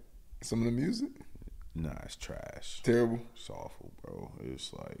liking it? Some of the music? Nah, it's trash. Terrible. It's awful, bro.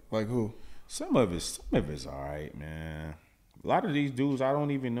 It's Like who? some of it's all right, man. A lot of these dudes, I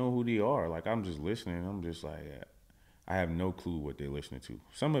don't even know who they are. Like I'm just listening. I'm just like, I have no clue what they're listening to.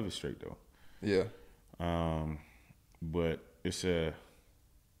 Some of it's straight though. Yeah. But it's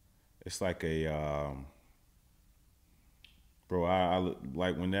like a bro. I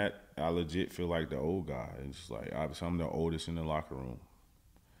like when that I legit feel like the old guy. It's just like obviously I'm the oldest in the locker room.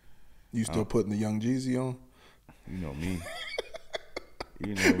 You still putting the Young Jeezy on? You know me.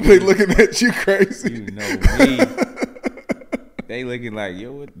 You know me. They looking at you crazy. You know me. They looking like,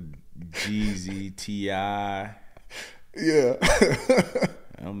 yo, what Jeezy, T.I. Yeah.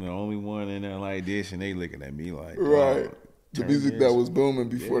 I'm the only one in there like this, and they looking at me like, right. The music that was booming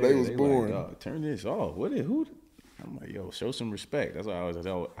before they was born. Like, turn this off. Who? I'm like, yo, show some respect. That's why I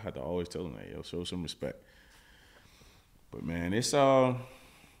had to always tell them that, yo, show some respect. But man, it's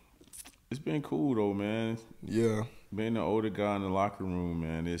been cool though, man. Yeah. Being the older guy in the locker room,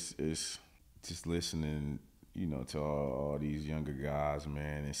 man, it's just listening, you know, to all these younger guys,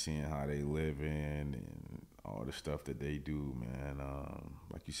 man, and seeing how they living and all the stuff that they do, man.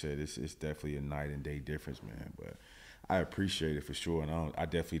 Like you said, it's definitely a night and day difference, man. But I appreciate it for sure, and I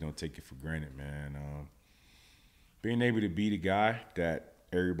definitely don't take it for granted, man. Being able to be the guy that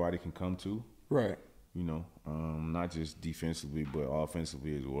everybody can come to, right? You know, not just defensively but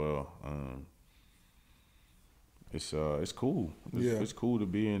offensively as well. It's cool. It's cool to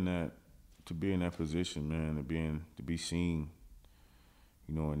be in that position, man. To be seen,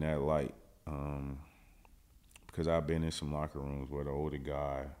 you know, in that light. Because I've been in some locker rooms where the older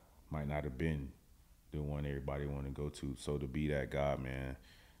guy might not have been the one everybody want to go to. So to be that guy, man,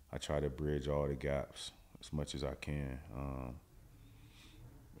 I try to bridge all the gaps as much as I can,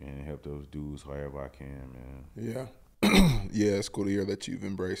 and help those dudes however I can, man. Yeah. Yeah, it's cool to hear that you've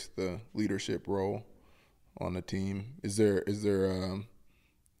embraced the leadership role on the team. Is there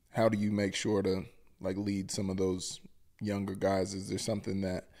how do you make sure to like lead some of those younger guys? Is there something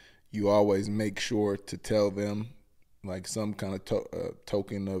that you always make sure to tell them, like some kind of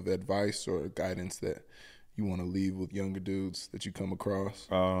token of advice or guidance that you want to leave with younger dudes that you come across?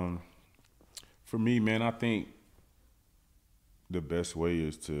 For me, man, I think the best way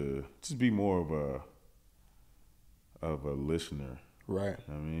is to just be more of a listener. Right.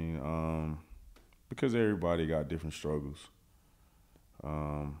 I mean, because everybody got different struggles.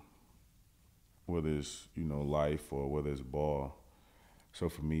 Whether it's, you know, life or whether it's ball. So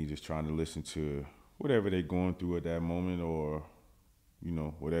for me, just trying to listen to whatever they're going through at that moment, or, you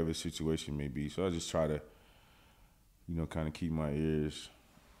know, whatever the situation may be. So I just try to, you know, kind of keep my ears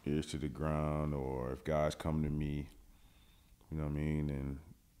to the ground, or if guys come to me, you know what I mean?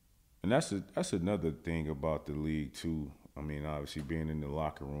 And that's another thing about the league too. I mean, obviously being in the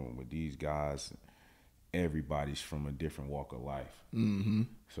locker room with these guys, everybody's from a different walk of life. Mm-hmm.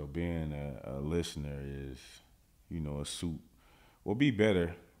 So being a listener is, you know, a suit. Will be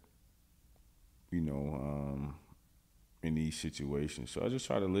better, you know, in these situations. So I just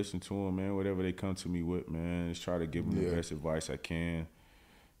try to listen to them, man, whatever they come to me with, man. Just try to give them the best advice I can,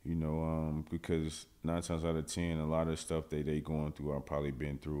 you know, because 9 times out of 10, a lot of stuff they going through, I've probably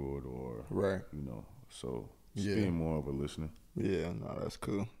been through it, or, right. you know. So Just being more of a listener. Yeah, no, that's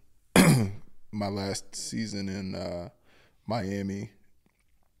cool. My last season in Miami,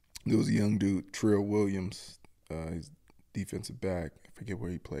 there was a young dude, Trill Williams. He's defensive back. I forget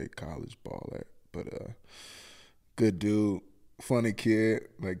where he played college ball at, but good dude, funny kid.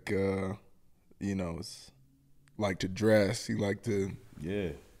 Like like to dress. He liked to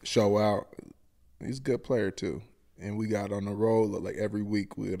show out. He's a good player too. And we got on the roll. Like every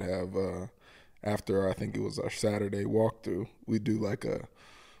week we would have after I think it was our Saturday walkthrough, we do like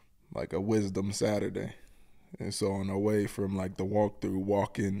a wisdom Saturday. And so on our way from like the walkthrough,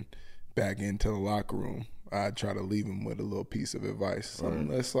 walking back into the locker room, I try to leave him with a little piece of advice. Something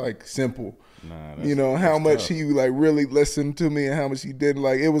that's like simple. How much tough. He like really listened to me and how much he didn't.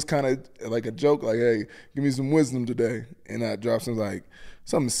 Like it was kind of like a joke, like, hey, give me some wisdom today. And I dropped some like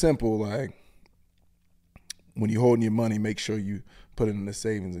something simple, like when you're holding your money, make sure you put it in a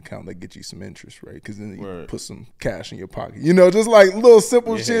savings account that gets you some interest, right? Because then you put some cash in your pocket. Just like little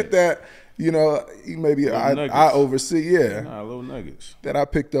simple shit that, maybe I oversee. Yeah. Little nuggets. That I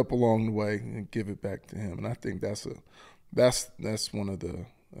picked up along the way and give it back to him. And I think that's one of the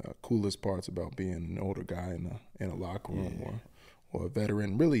coolest parts about being an older guy in a locker room or a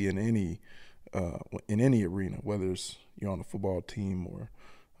veteran, really in any arena, whether it's you're on a football team or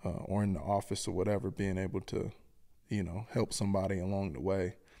in the office or whatever, being able to, help somebody along the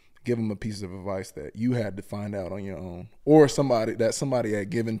way, give them a piece of advice that you had to find out on your own, or somebody had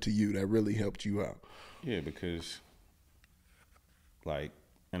given to you that really helped you out. Yeah, because like,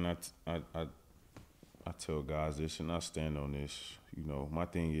 and I tell guys this, and I stand on this. My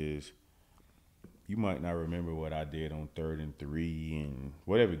thing is, you might not remember what I did on 3rd and 3 and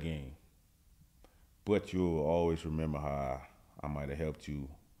whatever game, but you'll always remember how I might have helped you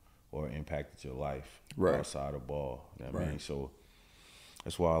or impacted your life outside of ball. You know what I mean? So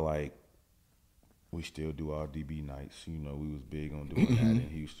that's why we still do our DB nights. We was big on doing that in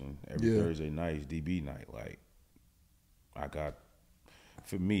Houston. Every Thursday night is DB night. Like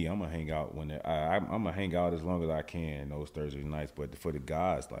for me, I'm gonna hang out I'm gonna hang out as long as I can those Thursday nights. But for the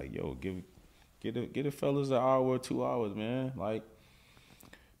guys, like, yo, get the fellas an hour or 2 hours, man. Like,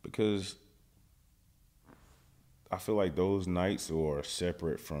 because I feel like those nights are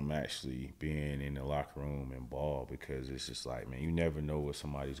separate from actually being in the locker room and ball, because it's just like, man, you never know what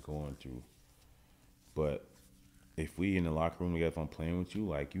somebody's going through. But if we in the locker room together, if I'm playing with you,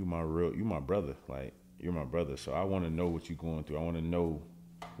 like, you my brother. Like, you're my brother. So I want to know what you're going through. I want to know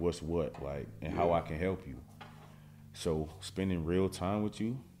what's what, like, and how I can help you. So spending real time with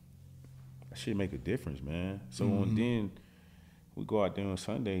you, that should make a difference, man. So then we go out there on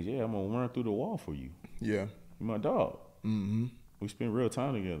Sundays, I'm going to run through the wall for you. Yeah. You're my dog. Mm-hmm. We spend real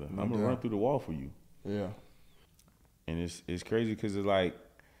time together. I'm gonna run through the wall for you. Yeah. And it's crazy because it's like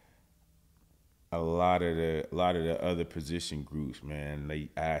a lot of the other position groups, man. They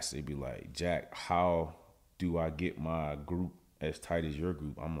be like, Jack, how do I get my group as tight as your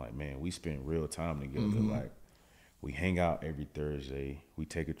group? I'm like, man, we spend real time together. Like, we hang out every Thursday. We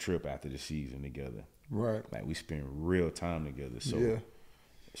take a trip after the season together. Right. Like, we spend real time together. So it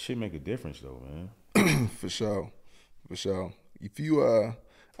should make a difference, though, man. For sure. If you, I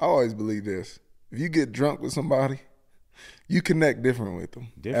always believe this. If you get drunk with somebody, you connect different with them.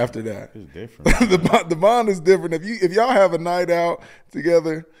 After that. It's different. the bond is different. If y'all have a night out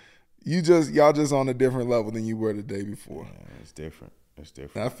together, y'all just on a different level than you were the day before. Yeah, it's different.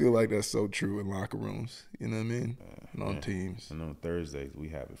 And I feel like that's so true in locker rooms. You know what I mean? And on teams. And on Thursdays, we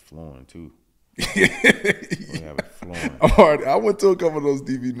have it flowing, too. We have it flowing. I went to a couple of those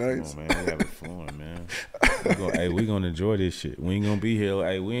DB nights. Come on, man. We have it flowing, man. We're going to enjoy this shit. We ain't going to be here.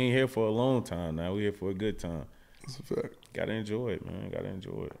 We ain't here for a long time now. We here for a good time. That's a fact. Got to enjoy it, man. Got to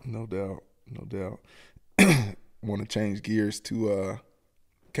enjoy it. No doubt. Want to change gears to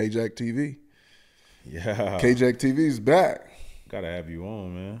K-Jack TV. Yeah. K-Jack TV's back. Got to have you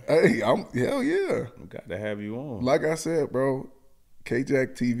on, man. Hey, hell yeah. Got to have you on. Like I said, bro,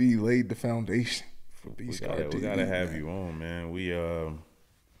 K-Jack TV laid the foundation for B-Scar TV. We got to have you on, man. We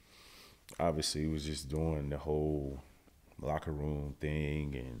obviously was just doing the whole locker room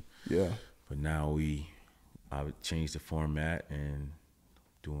thing, and but now I would change the format and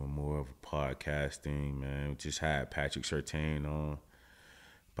doing more of a podcasting, man. We just had Patrick Surtain on.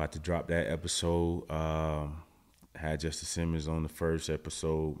 About to drop that episode. Had Justice Simmons on the first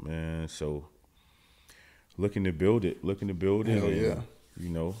episode, man. So looking to build it. Hell and,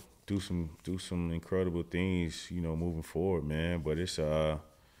 do some incredible things, moving forward, man. But it's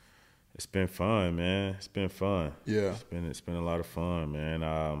been fun, man. It's been fun. Yeah. It's been a lot of fun, man.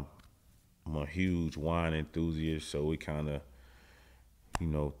 I'm a huge wine enthusiast, so we kind of,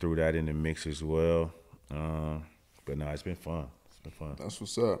 threw that in the mix as well. But no, it's been fun. It's been fun. That's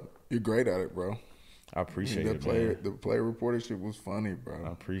what's up. You're great at it, bro. I appreciate it, man. Man. The player reporter shit was funny, bro.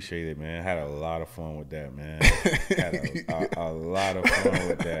 I appreciate it, man. I had a lot of fun with that, man. Had a lot of fun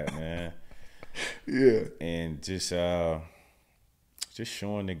with that, man. Yeah. And just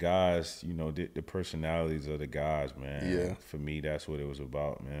showing the guys, you know, the personalities of the guys, man. Yeah. For me, that's what it was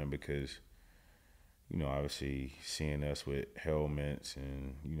about, man, because, you know, obviously seeing us with helmets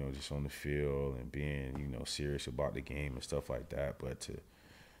and, you know, just on the field and being, you know, serious about the game and stuff like that. But to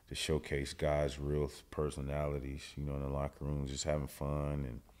showcase guys' real personalities, you know, in the locker room, just having fun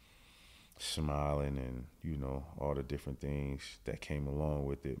and smiling and, you know, all the different things that came along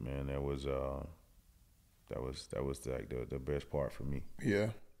with it, man. That was like the best part for me.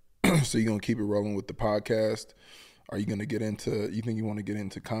 Yeah. So you're gonna keep it rolling with the podcast? Are you gonna get into? You think you want to get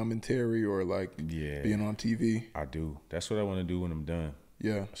into commentary or like being on TV? I do. That's what I want to do when I'm done.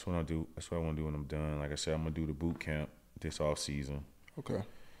 Yeah. That's what I do. That's what I want to do when I'm done. Like I said, I'm gonna do the boot camp this off season. Okay.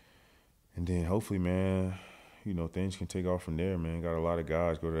 And then hopefully, man, you know, things can take off from there, man. Got a lot of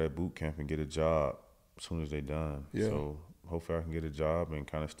guys go to that boot camp and get a job as soon as they're done. Yeah. So hopefully I can get a job and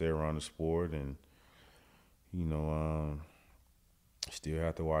kind of stay around the sport and, you know, still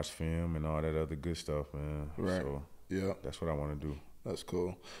have to watch film and all that other good stuff, man. Right. So yeah, that's what I want to do. That's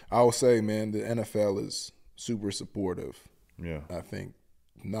cool. I will say, man, the NFL is super supportive. Yeah. I think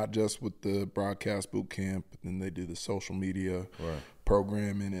not just with the broadcast boot camp, but then they do the social media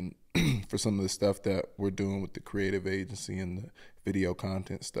programming and for some of the stuff that we're doing with the creative agency and the video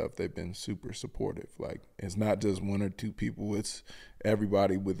content stuff, they've been super supportive. Like, it's not just one or two people, it's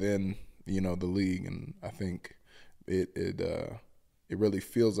everybody within, you know, the league. And I think it really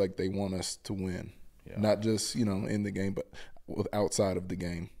feels like they want us to win. Yeah. Not just, you know, in the game, but outside of the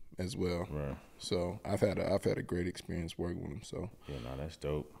game as well. Right. So I've had a great experience working with them. So yeah, no, that's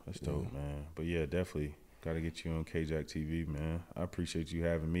dope. That's dope, man. But yeah, definitely got to get you on KJack TV, man. I appreciate you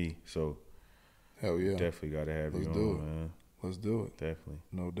having me. So hell yeah, definitely got to have you on, man. Let's do it. Definitely,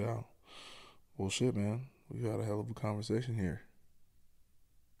 no doubt. Well, shit, man, we had a hell of a conversation here.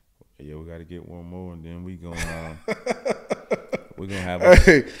 Yeah, we got to get one more, and then we gonna we're gonna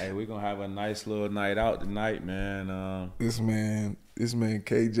have a nice little night out tonight, man. This man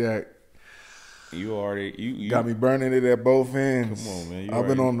KJack. You got me burning it at both ends. Come on, man. I've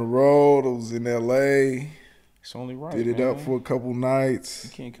been on the road. I was in LA. It's only right. Did it man. up for a couple nights.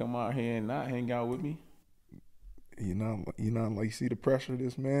 You can't come out here and not hang out with me. You know, like, you see the pressure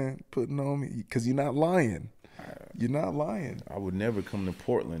this man putting on me because you're not lying. You're not lying. I would never come to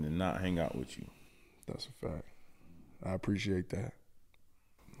Portland and not hang out with you. That's a fact. I appreciate that.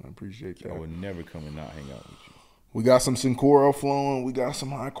 I would never come and not hang out with you. We got some Sincoro flowing. We got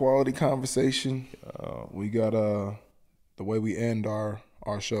some high quality conversation. We got the way we end our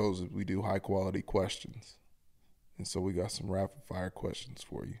shows is we do high quality questions, and so we got some rapid fire questions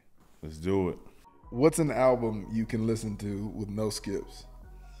for you. Let's do it. What's an album you can listen to with no skips?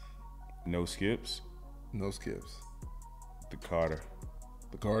 No skips. No skips. The Carter.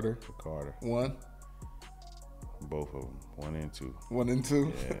 The Carter. The Carter. One. Both of them. 1 and 2. 1 and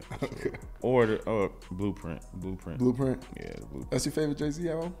 2. Yeah. Okay. Or the Blueprint. Blueprint. Yeah, the Blueprint. That's your favorite Jay-Z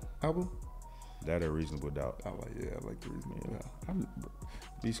album? That a Reasonable Doubt. I like the Reasonable Doubt.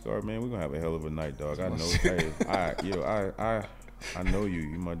 B-Scar, man, we're gonna have a hell of a night, dog. I know. Hey, I know you.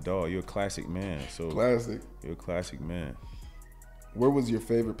 You're my dog. You're a classic man. So classic. You're a classic man. Where was your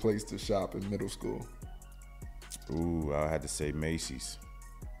favorite place to shop in middle school? Ooh, I had to say Macy's.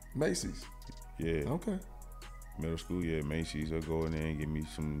 Macy's. Yeah. Okay. Middle school, yeah, Macy's. I'll go in there and get me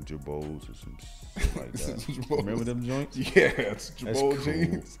some Jabos or some shit like that. Remember them joints? Yeah, it's Jabot cool.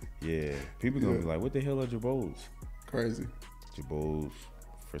 Jeans. Yeah. People gonna be like, what the hell are Jabos? Crazy. Jabos,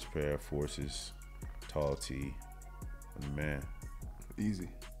 first pair of Forces, tall tee. Man. Easy.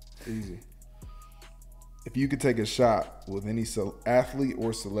 If you could take a shot with any athlete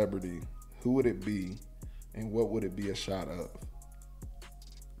or celebrity, who would it be and what would it be a shot of?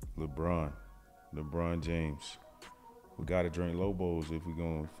 LeBron James. We gotta drink Lobos if we're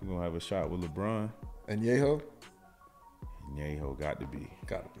gonna have a shot with LeBron. And Yeho? Yeho got to be.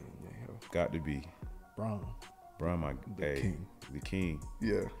 Got to be. Bron, my king. The king.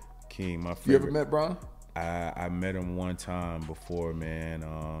 Yeah. King, my favorite. You ever met Bron? I met him one time before, man,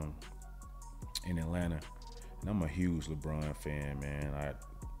 in Atlanta. And I'm a huge LeBron fan, man.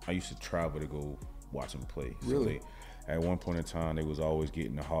 I used to travel to go watch him play. Really? So at one point in time, they was always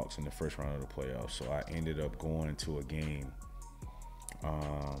getting the Hawks in the first round of the playoffs. So I ended up going to a game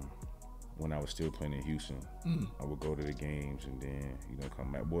when I was still playing in Houston. I would go to the games and then,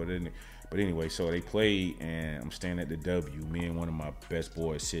 come back. But anyway, so they played, and I'm standing at the W. Me and one of my best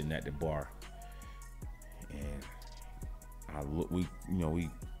boys sitting at the bar. we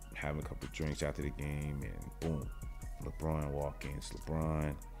having a couple of drinks after the game, and boom, LeBron walk-ins.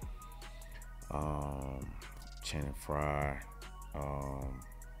 LeBron, Channing Frye,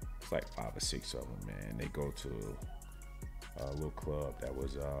 it's like 5 or 6 of them, man. They go to a little club that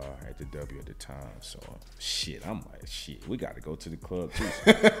was at the W at the time. So shit, I'm like, shit, we got to go to the club too.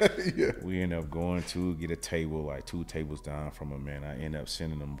 So Yeah. we end up going to get a table, like 2 tables down from them, man. I end up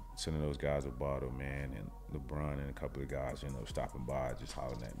sending those guys a bottle, man, and LeBron and a couple of guys end up stopping by, just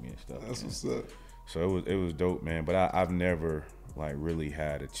hollering at me and stuff. That's man. what's up. So it was dope, man. But I've never like really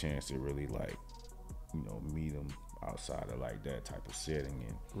had a chance to really like, meet them outside of like that type of setting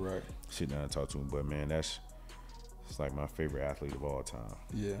and Right. sit down and talk to them. But man, it's like my favorite athlete of all time.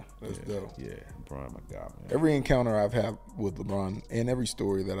 Yeah, that's dope. Yeah, LeBron, my God, man. Every encounter I've had with LeBron and every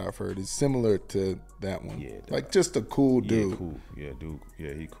story that I've heard is similar to that one. Yeah, like just a cool dude. Yeah, cool. Yeah, dude.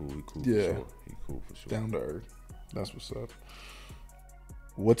 Yeah, he cool. He cool. Yeah. For sure. He cool for sure. Down to earth. That's what's up.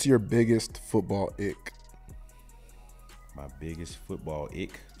 What's your biggest football ick? My biggest football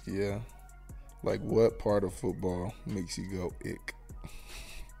ick. Yeah. Like what part of football makes you go ick?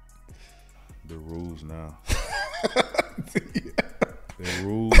 The rules now. Yeah. The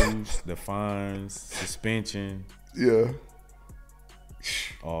rules, the fines, suspension, Yeah.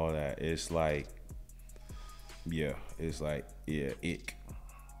 all that. It's like, ick.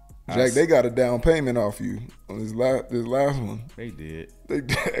 Jack, they got a down payment off you on this last one. They did. They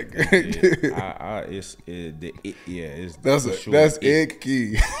did. That's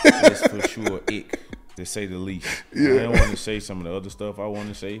icky. It's for sure ick, to say the least. Yeah. I don't want to say some of the other stuff I want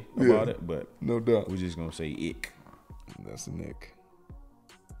to say about it, but No doubt. we're just gonna say ick. That's an ick.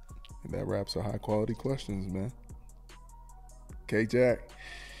 And that wraps our high quality questions, man. Okay,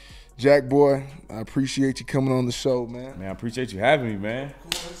 Jack boy, I appreciate you coming on the show, man. Man, I appreciate you having me, man.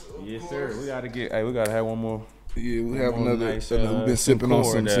 Yes, sir. We gotta have one more. Yeah, we have another. Nice, We've been sipping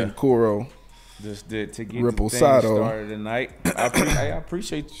on some Coro. Just to get Ripple the thing Sado. started tonight. I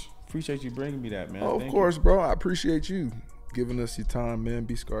appreciate you bringing me that, man. Oh, of Thank course, bro. I appreciate you giving us your time, man.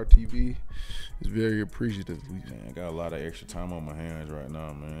 B-Scar TV is very appreciative. Man, I got a lot of extra time on my hands right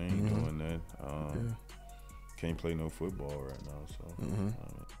now, man. I ain't doing that. Can't play no football right now, so.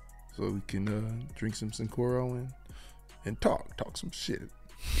 So we can drink some Coro and talk some shit.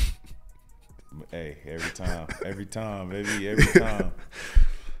 Hey, every time, baby, every time.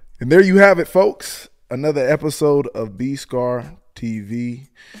 And there you have it, folks. Another episode of B-Scar TV.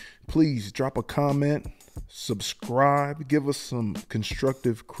 Please drop a comment, subscribe, give us some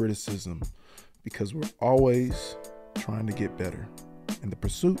constructive criticism because we're always trying to get better. And the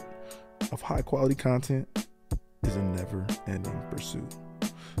pursuit of high quality content is a never ending pursuit.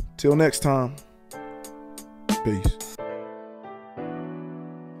 Till next time, peace.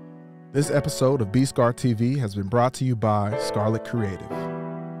 This episode of B-Scar TV has been brought to you by Scarlett Creative.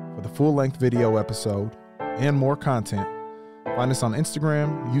 For the full-length video episode and more content, find us on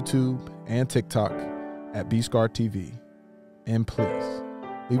Instagram, YouTube, and TikTok at B-Scar TV. And please,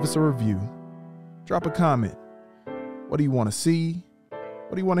 leave us a review. Drop a comment. What do you want to see?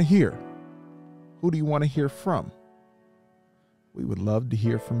 What do you want to hear? Who do you want to hear from? We would love to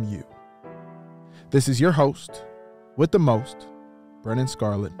hear from you. This is your host, with the most, Brennan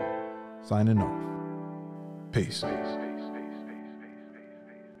Scarlett, signing off. Peace.